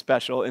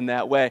special in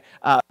that way.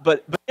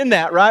 But in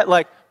that,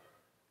 right,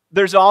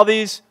 there's all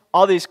these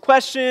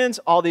questions,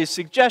 all these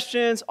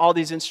suggestions, all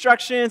these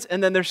instructions,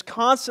 and then there's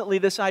constantly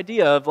this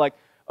idea of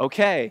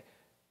okay,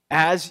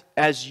 as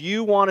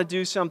you want to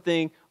do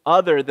something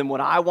other than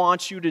what I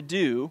want you to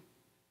do,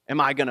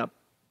 am I going to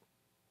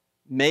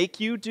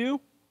make you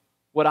do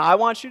what I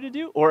want you to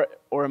do? Or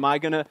am I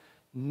going to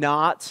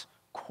not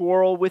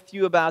quarrel with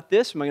you about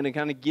this? Am I going to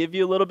kind of give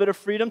you a little bit of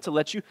freedom to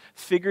let you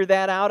figure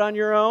that out on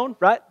your own?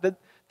 Right?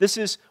 This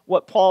is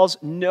what Paul's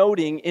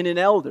noting in an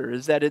elder,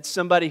 is that it's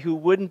somebody who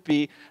wouldn't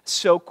be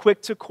so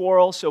quick to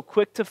quarrel, so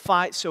quick to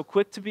fight, so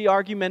quick to be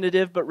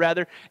argumentative, but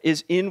rather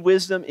is in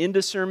wisdom, in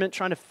discernment,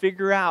 trying to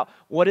figure out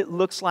what it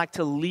looks like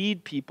to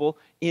lead people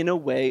in a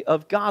way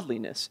of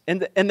godliness.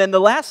 And then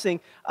the last thing,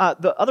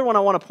 the other one I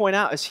want to point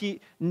out is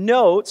he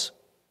notes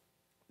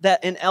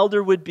that an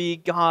elder would be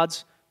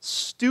God's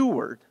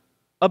steward.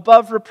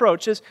 above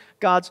reproach as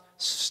God's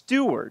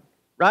steward,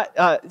 right?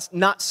 It's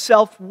not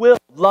self-willed,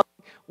 loving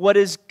what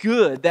is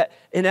good. That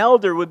an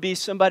elder would be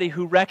somebody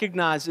who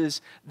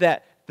recognizes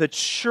that the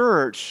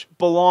church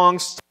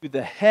belongs to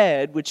the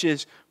head, which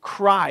is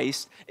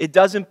Christ. It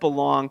doesn't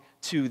belong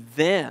to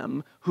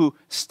them who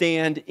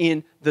stand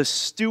in the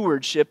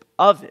stewardship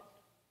of it,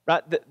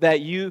 right? That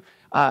you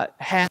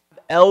have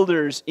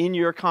elders in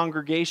your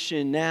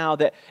congregation now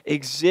that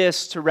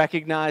exist to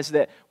recognize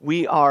that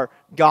we are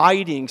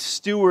guiding,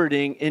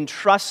 stewarding,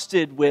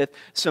 entrusted with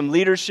some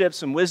leadership,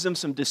 some wisdom,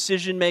 some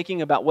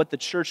decision-making about what the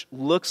church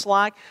looks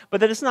like, but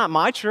that it's not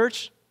my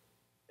church.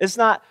 It's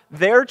not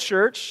their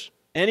church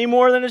any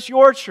more than it's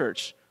your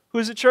church. Who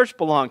does the church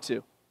belong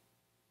to?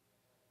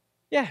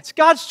 Yeah, it's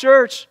God's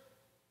church.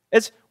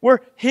 We're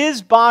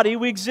His body.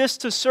 We exist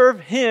to serve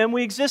Him.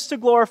 We exist to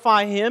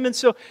glorify Him. And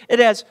so it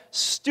has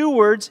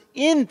stewards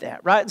in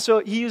that, right? And so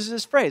he uses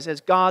this phrase as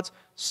God's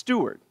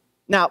steward.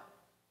 Now,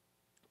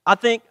 I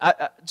think,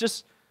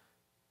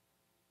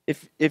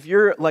 if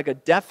you're like a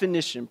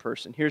definition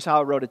person, here's how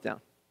I wrote it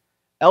down.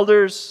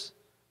 Elders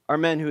are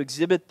men who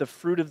exhibit the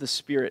fruit of the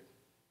Spirit.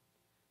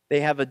 They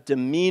have a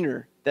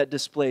demeanor that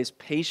displays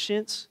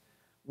patience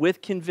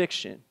with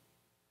conviction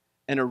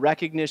and a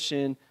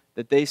recognition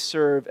that they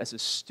serve as a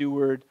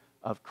steward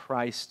of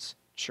Christ's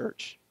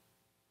church.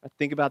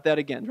 Think about that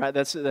again, right?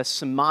 That's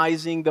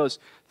surmising those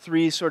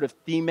three sort of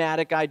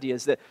thematic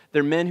ideas, that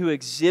they're men who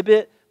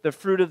exhibit the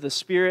fruit of the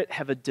Spirit,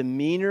 have a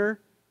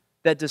demeanor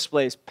that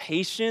displays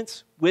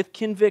patience with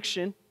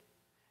conviction,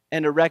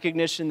 and a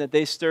recognition that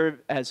they serve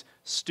as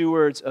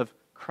stewards of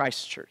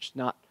Christ's church,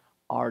 not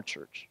our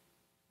church.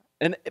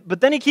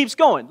 But then he keeps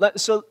going.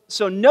 So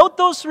note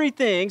those three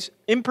things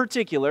in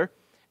particular,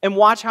 and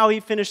watch how he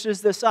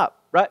finishes this up.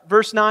 Right?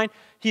 Verse 9,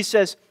 he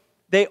says,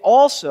 they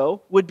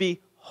also would be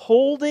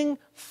holding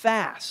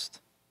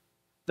fast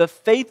the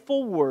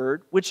faithful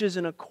word which is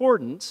in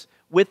accordance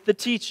with the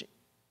teaching,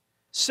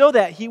 so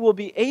that he will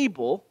be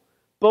able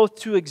both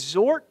to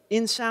exhort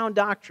in sound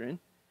doctrine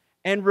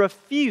and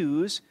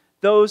refuse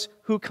those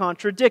who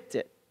contradict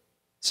it.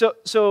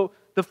 So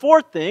the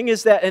fourth thing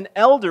is that an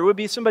elder would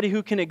be somebody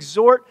who can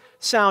exhort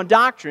sound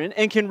doctrine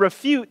and can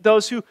refute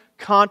those who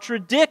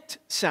contradict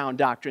sound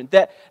doctrine.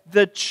 That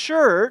the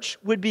church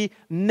would be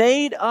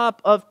made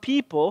up of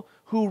people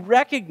who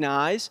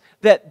recognize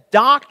that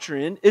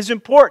doctrine is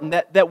important,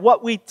 that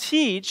what we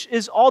teach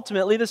is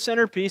ultimately the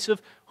centerpiece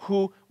of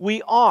who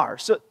we are.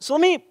 So let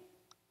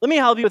me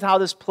help you with how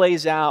this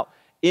plays out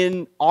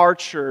in our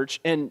church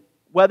and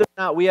whether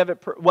or not we have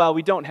it.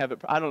 We don't have it.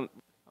 I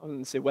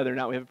wouldn't say whether or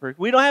not we have it perfect.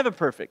 We don't have it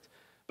perfect.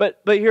 But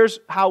here's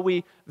how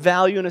we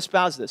value and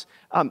espouse this.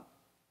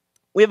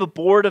 We have a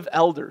board of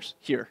elders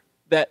here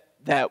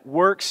that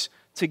works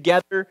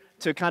together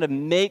to kind of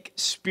make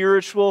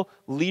spiritual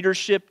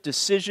leadership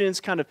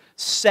decisions, kind of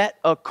set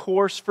a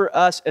course for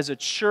us as a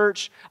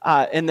church,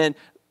 and then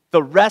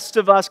the rest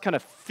of us kind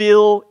of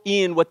fill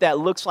in what that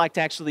looks like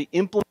to actually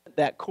implement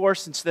that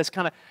course. And so that's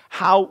kind of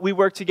how we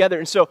work together.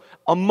 And so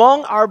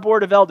among our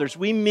board of elders,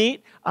 we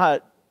meet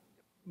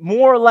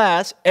more or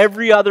less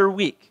every other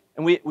week.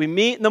 And we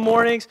meet in the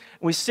mornings,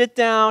 and we sit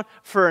down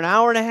for an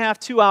hour and a half,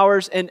 2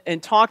 hours,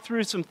 and talk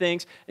through some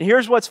things. And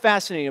here's what's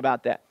fascinating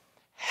about that.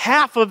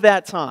 Half of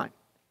that time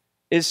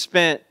is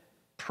spent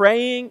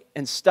praying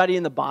and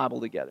studying the Bible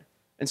together.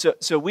 And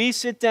so we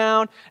sit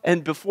down,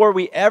 and before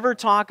we ever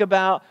talk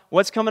about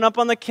what's coming up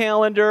on the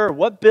calendar, or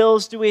what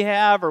bills do we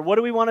have, or what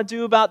do we want to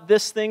do about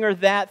this thing or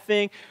that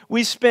thing,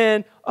 we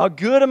spend a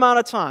good amount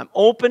of time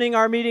opening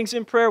our meetings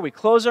in prayer. We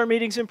close our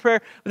meetings in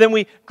prayer. Then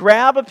we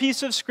grab a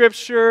piece of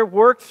Scripture,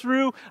 work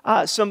through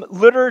some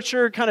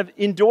literature kind of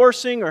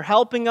endorsing or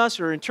helping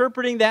us or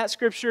interpreting that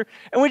Scripture,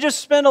 and we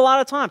just spend a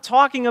lot of time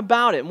talking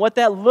about it and what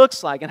that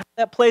looks like and how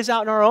that plays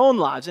out in our own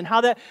lives and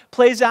how that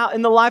plays out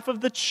in the life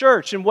of the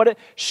church and what it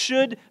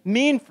should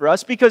mean for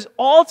us. Because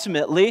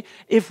ultimately,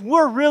 if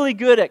we're really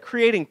good at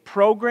creating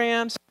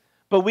programs,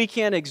 but we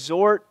can't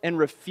exhort and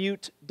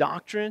refute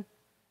doctrine,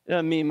 it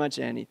doesn't mean much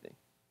of anything.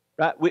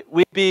 Right?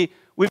 We'd be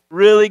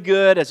really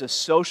good as a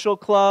social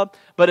club,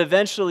 but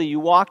eventually you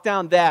walk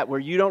down that where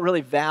you don't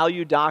really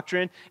value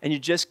doctrine and you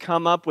just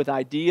come up with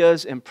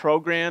ideas and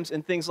programs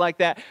and things like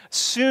that.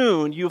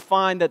 Soon you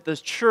find that the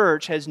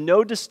church has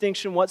no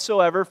distinction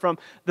whatsoever from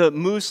the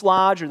Moose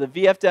Lodge or the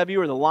VFW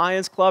or the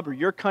Lions Club or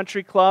your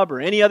country club or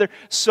any other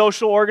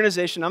social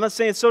organization. I'm not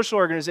saying social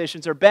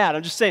organizations are bad.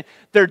 I'm just saying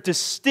they're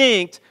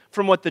distinct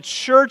from what the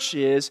church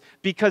is,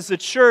 because the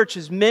church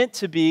is meant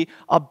to be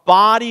a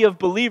body of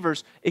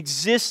believers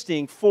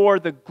existing for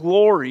the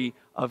glory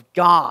of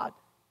God.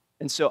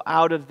 And so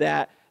out of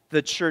that,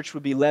 the church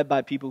would be led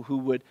by people who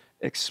would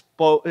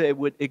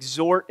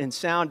exhort in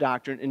sound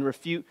doctrine and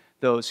refute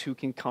those who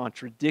can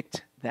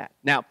contradict that.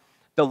 Now,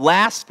 the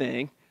last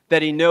thing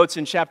that he notes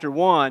in chapter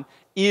 1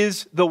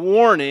 is the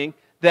warning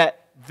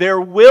that there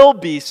will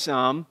be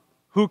some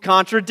who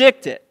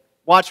contradict it.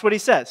 Watch what he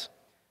says.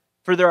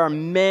 For there are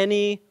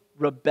many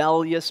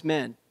rebellious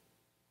men,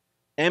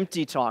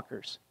 empty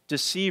talkers,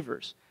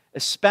 deceivers,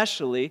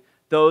 especially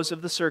those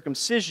of the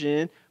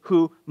circumcision,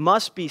 who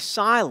must be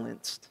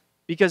silenced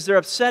because they're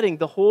upsetting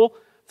the whole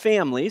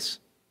families,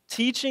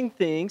 teaching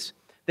things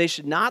they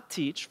should not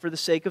teach for the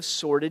sake of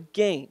sordid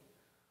gain.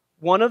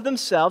 One of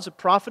themselves, a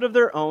prophet of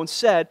their own,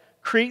 said,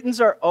 Cretans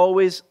are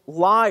always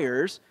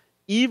liars,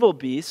 evil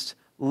beasts,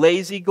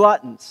 lazy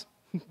gluttons.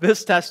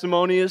 This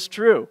testimony is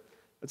true.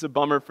 It's a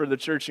bummer for the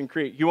church in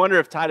Crete. You wonder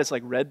if Titus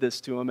read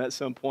this to him at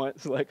some point.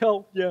 It's like,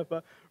 oh, yeah,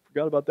 I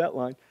forgot about that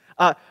line.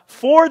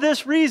 For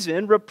this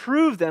reason,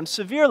 reprove them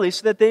severely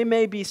so that they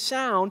may be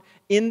sound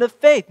in the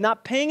faith,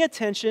 not paying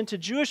attention to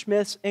Jewish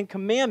myths and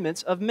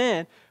commandments of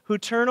men who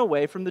turn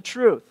away from the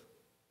truth.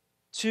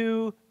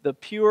 To the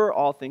pure,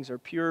 all things are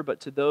pure, but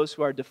to those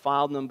who are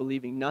defiled and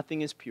unbelieving,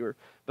 nothing is pure,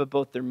 but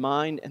both their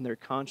mind and their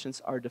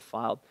conscience are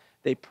defiled.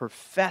 They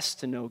profess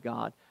to know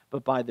God,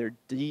 but by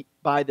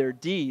their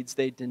deeds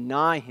they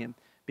deny Him,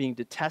 being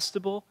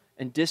detestable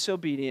and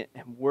disobedient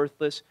and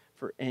worthless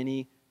for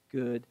any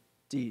good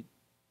deed.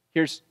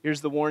 Here's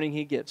the warning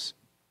he gives.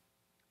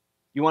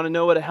 You want to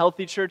know what a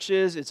healthy church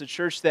is? It's a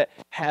church that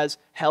has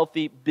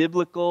healthy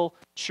biblical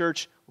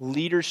church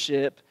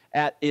leadership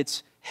at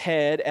its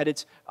head, at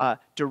its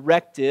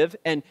directive,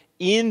 and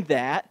in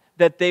that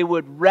they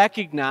would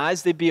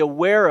recognize, they'd be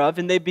aware of,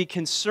 and they'd be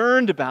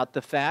concerned about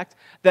the fact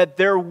that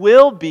there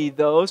will be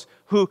those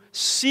who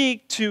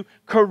seek to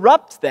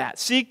corrupt that,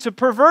 seek to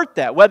pervert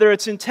that, whether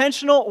it's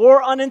intentional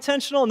or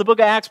unintentional. In the book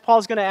of Acts,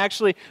 Paul's going to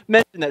actually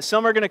mention that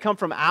some are going to come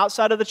from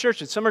outside of the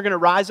church, and some are going to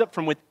rise up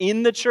from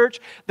within the church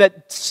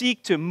that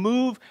seek to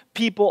move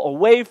people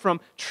away from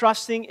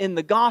trusting in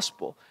the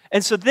gospel.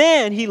 And so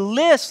then he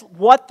lists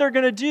what they're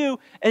going to do,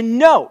 and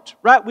note,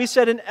 right? We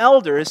said an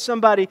elder is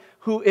somebody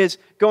who is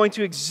going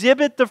to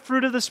exhibit the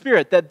fruit of the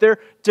Spirit, that their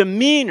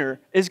demeanor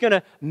is going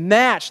to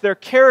match, their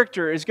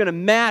character is going to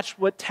match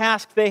what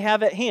task they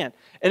have at hand.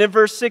 And in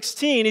verse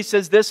 16, he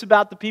says this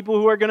about the people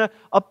who are going to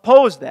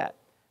oppose that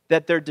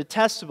they're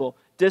detestable,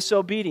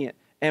 disobedient,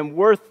 and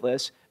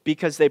worthless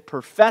because they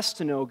profess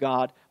to know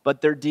God, but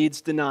their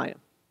deeds deny Him.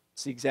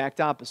 It's the exact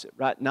opposite,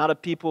 right? Not a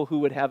people who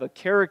would have a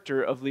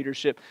character of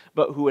leadership,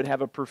 but who would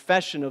have a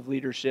profession of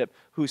leadership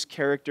whose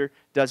character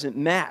doesn't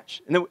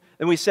match. And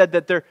we said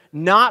that they're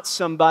not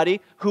somebody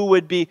who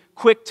would be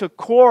quick to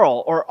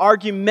quarrel or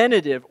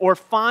argumentative or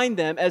find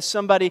them as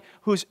somebody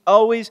who's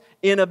always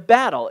in a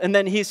battle. And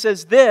then he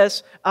says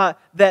this,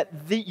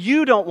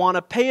 you don't want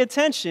to pay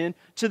attention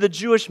to the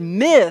Jewish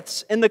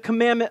myths and the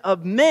commandment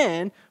of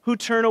men who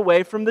turn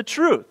away from the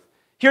truth.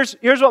 Here's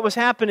what was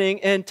happening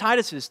in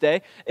Titus's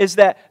day, is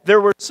that there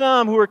were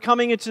some who were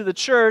coming into the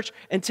church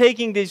and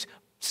taking these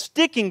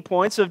sticking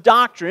points of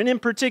doctrine. In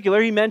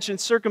particular, he mentioned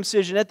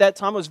circumcision at that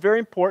time was very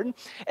important.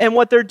 And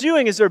what they're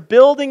doing is they're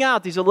building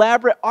out these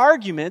elaborate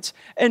arguments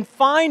and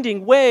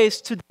finding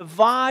ways to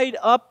divide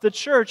up the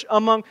church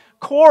among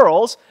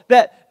quarrels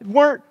that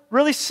weren't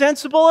really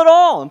sensible at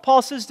all. And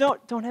Paul says,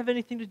 don't have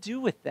anything to do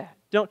with that.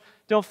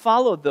 Don't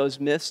follow those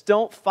myths.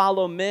 Don't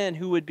follow men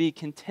who would be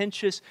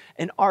contentious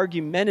and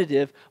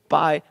argumentative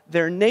by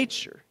their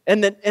nature.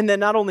 And then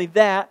not only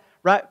that,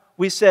 right?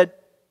 We said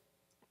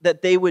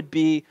that they would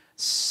be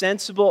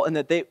sensible and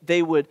that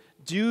they would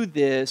do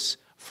this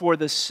for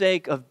the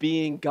sake of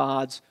being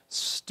God's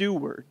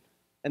steward.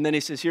 And then he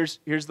says,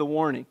 here's the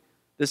warning.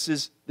 This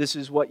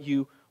is what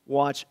you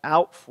watch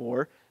out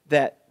for,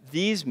 that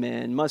these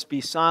men must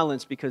be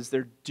silenced because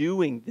they're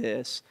doing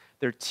this,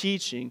 they're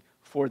teaching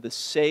for the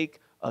sake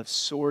of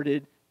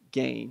sordid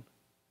gain.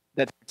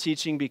 That they're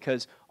teaching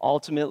because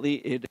ultimately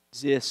it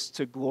exists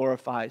to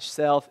glorify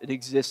self, it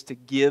exists to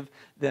give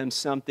them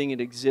something,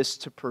 it exists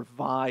to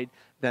provide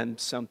them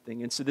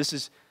something. And so this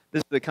is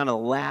the kind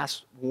of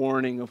last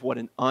warning of what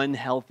an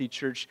unhealthy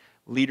church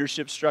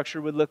leadership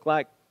structure would look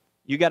like.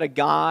 You got a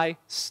guy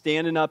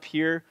standing up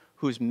here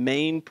whose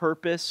main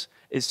purpose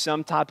is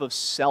some type of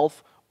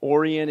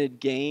self-oriented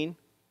gain.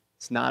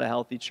 It's not a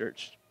healthy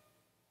church.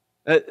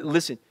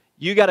 Listen,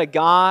 you got a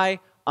guy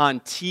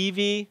on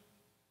TV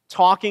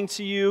talking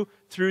to you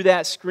through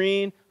that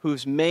screen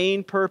whose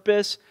main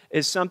purpose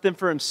is something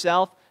for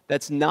himself.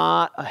 That's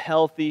not a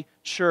healthy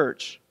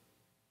church.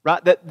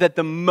 Right? That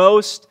the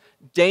most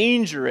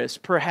dangerous,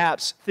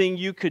 perhaps, thing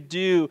you could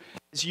do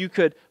is you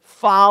could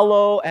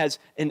follow as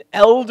an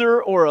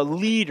elder or a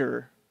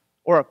leader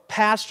or a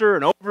pastor,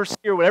 an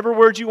overseer, whatever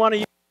word you want to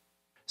use,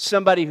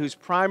 somebody whose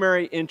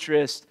primary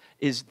interest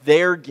is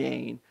their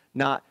gain,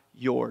 not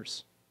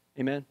yours.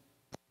 Amen?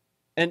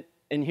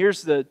 And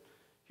here's the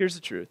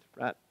truth,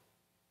 right?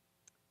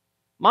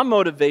 My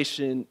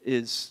motivation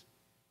is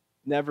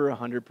never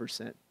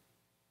 100%.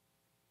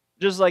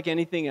 Just like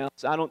anything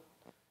else, I don't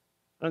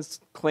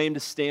claim to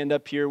stand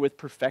up here with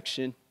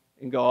perfection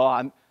and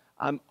go,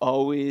 I'm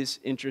always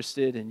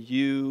interested in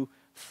you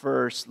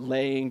first,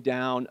 laying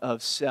down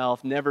of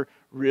self, never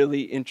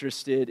really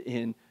interested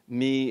in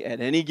me at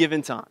any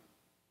given time.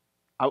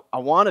 I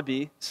want to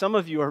be. Some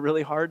of you are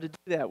really hard to do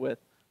that with.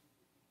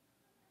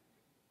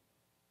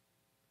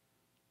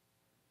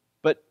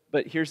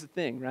 But here's the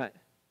thing, right?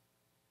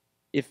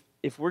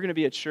 If we're going to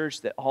be a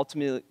church that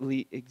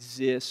ultimately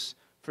exists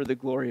for the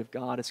glory of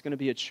God. It's going to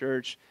be a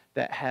church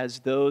that has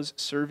those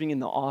serving in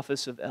the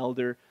office of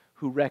elder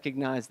who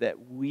recognize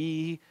that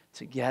we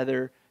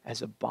together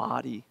as a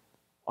body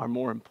are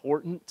more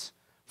important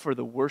for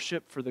the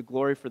worship, for the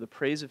glory, for the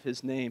praise of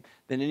His name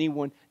than any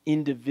one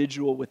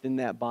individual within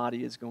that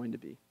body is going to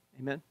be.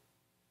 Amen?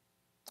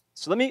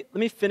 So let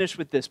me finish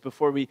with this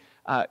before we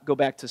go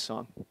back to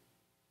song.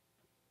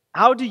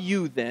 How do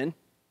you then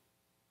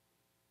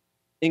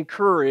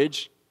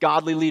encourage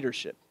godly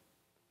leadership?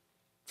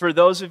 For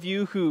those of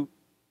you who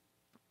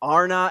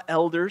are not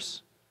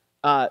elders,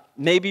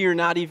 maybe you're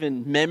not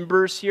even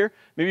members here.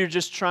 Maybe you're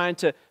just trying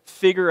to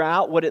figure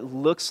out what it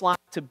looks like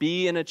to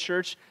be in a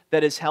church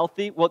that is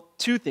healthy. Well,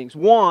 two things.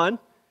 One,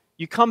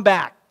 you come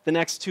back the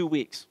next 2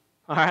 weeks,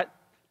 all right?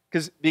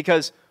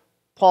 Because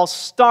Paul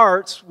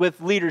starts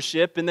with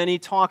leadership, and then he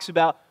talks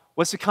about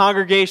what's the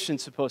congregation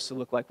supposed to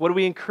look like? What do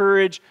we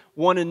encourage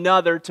one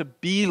another to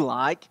be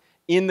like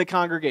in the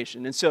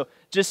congregation? And so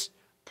just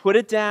put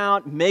it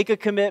down, make a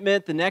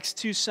commitment the next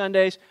 2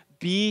 Sundays,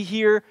 be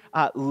here,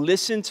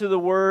 listen to the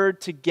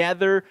Word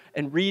together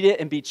and read it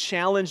and be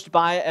challenged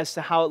by it as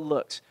to how it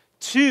looks.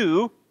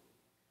 2,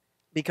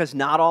 because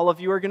not all of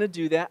you are going to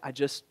do that,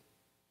 just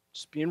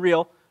being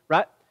real,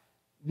 right?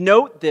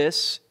 Note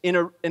this in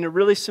a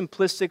really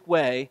simplistic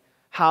way,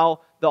 how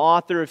the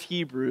author of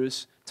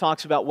Hebrews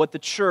talks about what the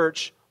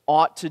church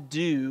ought to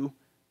do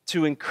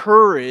to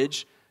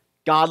encourage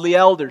godly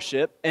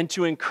eldership and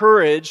to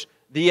encourage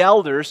the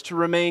elders to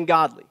remain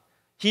godly.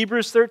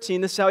 Hebrews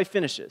 13, this is how he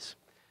finishes.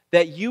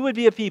 That you would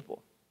be a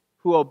people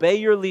who obey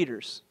your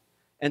leaders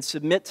and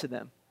submit to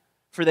them,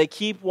 for they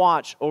keep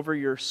watch over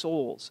your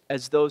souls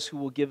as those who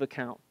will give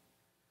account.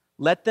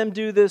 Let them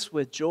do this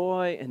with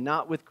joy and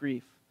not with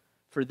grief,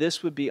 for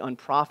this would be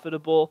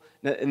unprofitable.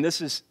 And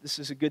this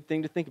is a good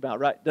thing to think about,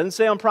 right? It doesn't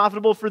say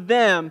unprofitable for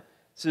them,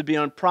 it would be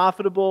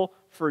unprofitable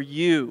for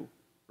you,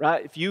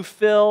 right? If you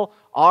fill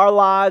our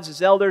lives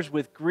as elders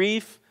with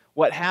grief,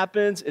 what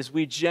happens is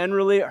we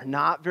generally are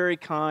not very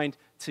kind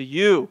to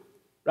you,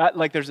 right?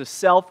 Like there's a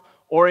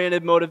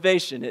self-oriented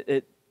motivation.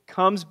 It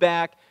comes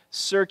back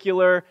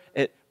circular.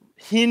 It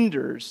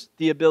hinders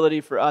the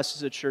ability for us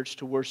as a church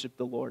to worship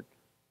the Lord.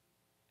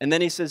 And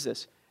then he says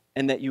this,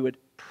 and that you would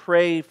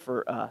pray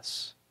for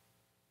us,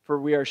 for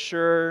we are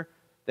sure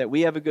that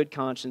we have a good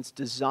conscience,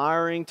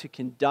 desiring to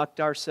conduct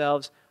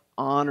ourselves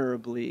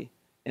honorably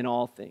in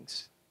all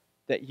things.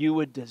 That you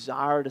would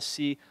desire to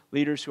see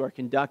leaders who are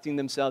conducting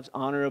themselves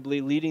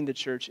honorably, leading the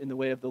church in the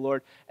way of the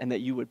Lord, and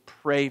that you would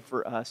pray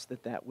for us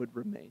that would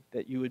remain,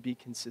 that you would be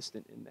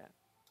consistent in that.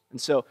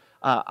 And so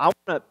I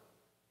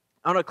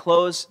want to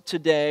close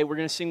today. We're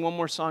going to sing one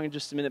more song in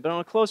just a minute, but I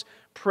want to close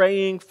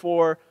praying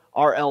for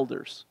our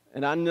elders.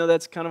 And I know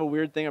that's kind of a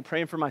weird thing. I'm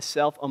praying for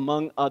myself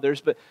among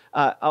others, but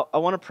I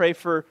want to pray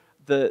for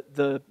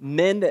the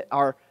men that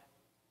are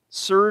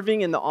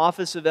serving in the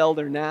office of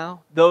elder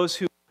now, those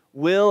who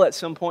will at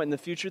some point in the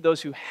future,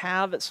 those who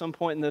have at some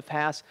point in the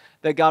past,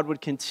 that God would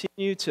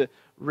continue to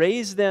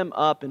raise them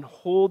up and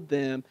hold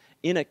them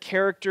in a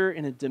character,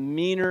 in a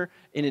demeanor,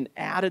 in an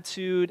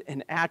attitude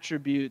and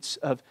attributes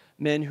of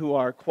men who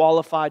are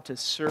qualified to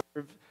serve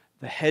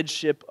the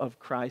headship of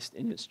Christ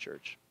in His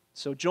church.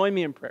 So join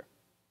me in prayer.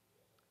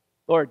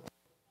 Lord,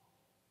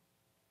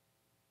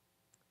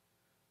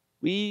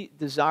 we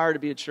desire to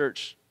be a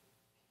church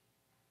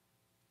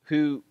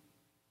who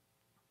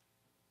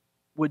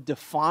would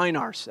define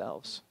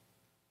ourselves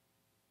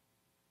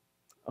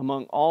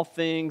among all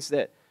things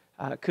that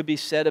could be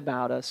said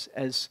about us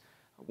as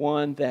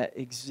one that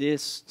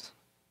exists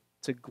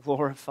to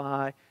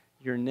glorify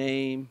your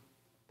name,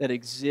 that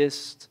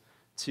exists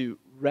to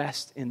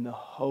rest in the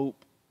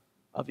hope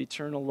of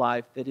eternal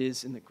life that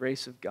is in the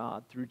grace of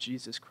God through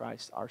Jesus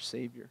Christ, our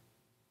Savior.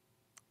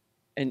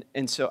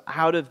 And so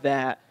out of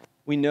that,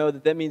 we know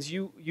that means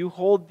you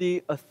hold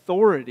the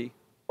authority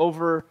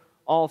over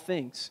all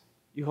things.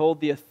 You hold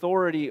the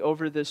authority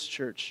over this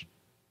church.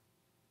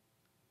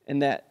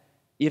 And that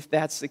if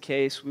that's the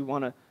case, we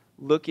want to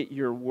look at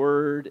your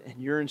word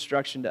and your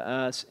instruction to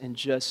us and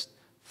just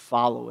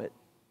follow it.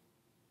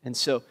 And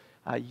so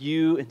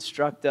you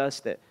instruct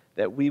us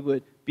that we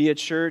would be a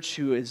church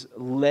who is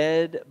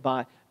led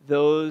by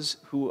those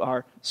who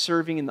are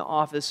serving in the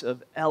office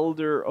of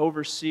elder,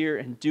 overseer,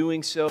 and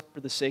doing so for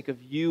the sake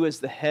of you as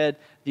the head,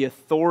 the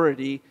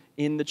authority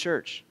in the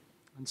church.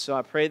 And so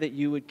I pray that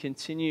you would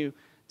continue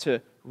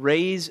to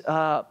raise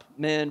up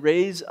men,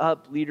 raise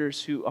up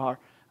leaders who are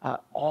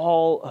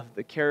all of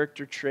the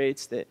character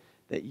traits that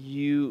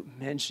you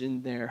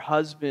mentioned there.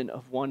 Husband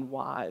of one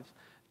wife,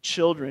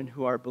 children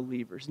who are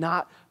believers,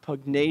 not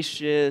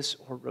pugnacious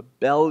or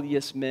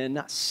rebellious men,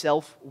 not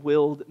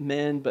self-willed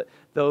men, but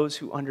those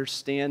who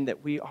understand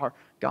that we are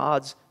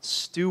God's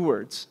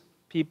stewards,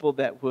 people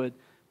that would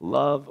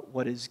love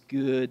what is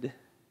good,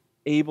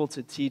 able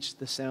to teach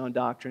the sound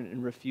doctrine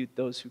and refute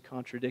those who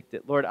contradict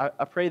it. Lord, I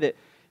pray that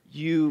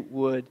you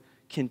would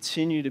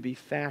continue to be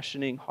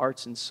fashioning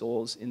hearts and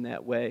souls in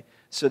that way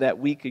so that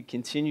we could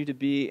continue to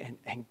be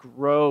and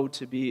grow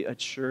to be a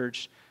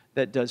church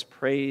that does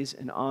praise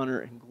and honor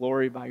and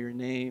glory by your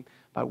name,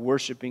 by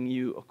worshiping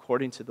you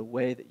according to the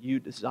way that you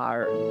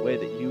desire and the way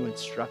that you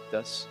instruct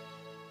us.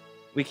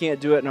 We can't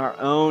do it in our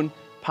own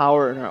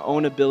power and our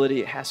own ability.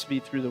 It has to be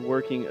through the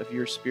working of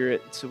your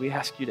Spirit. So we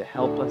ask you to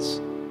help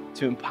us,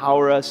 to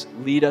empower us,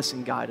 lead us,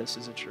 and guide us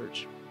as a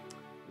church.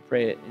 We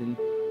pray it in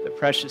the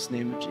precious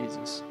name of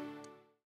Jesus.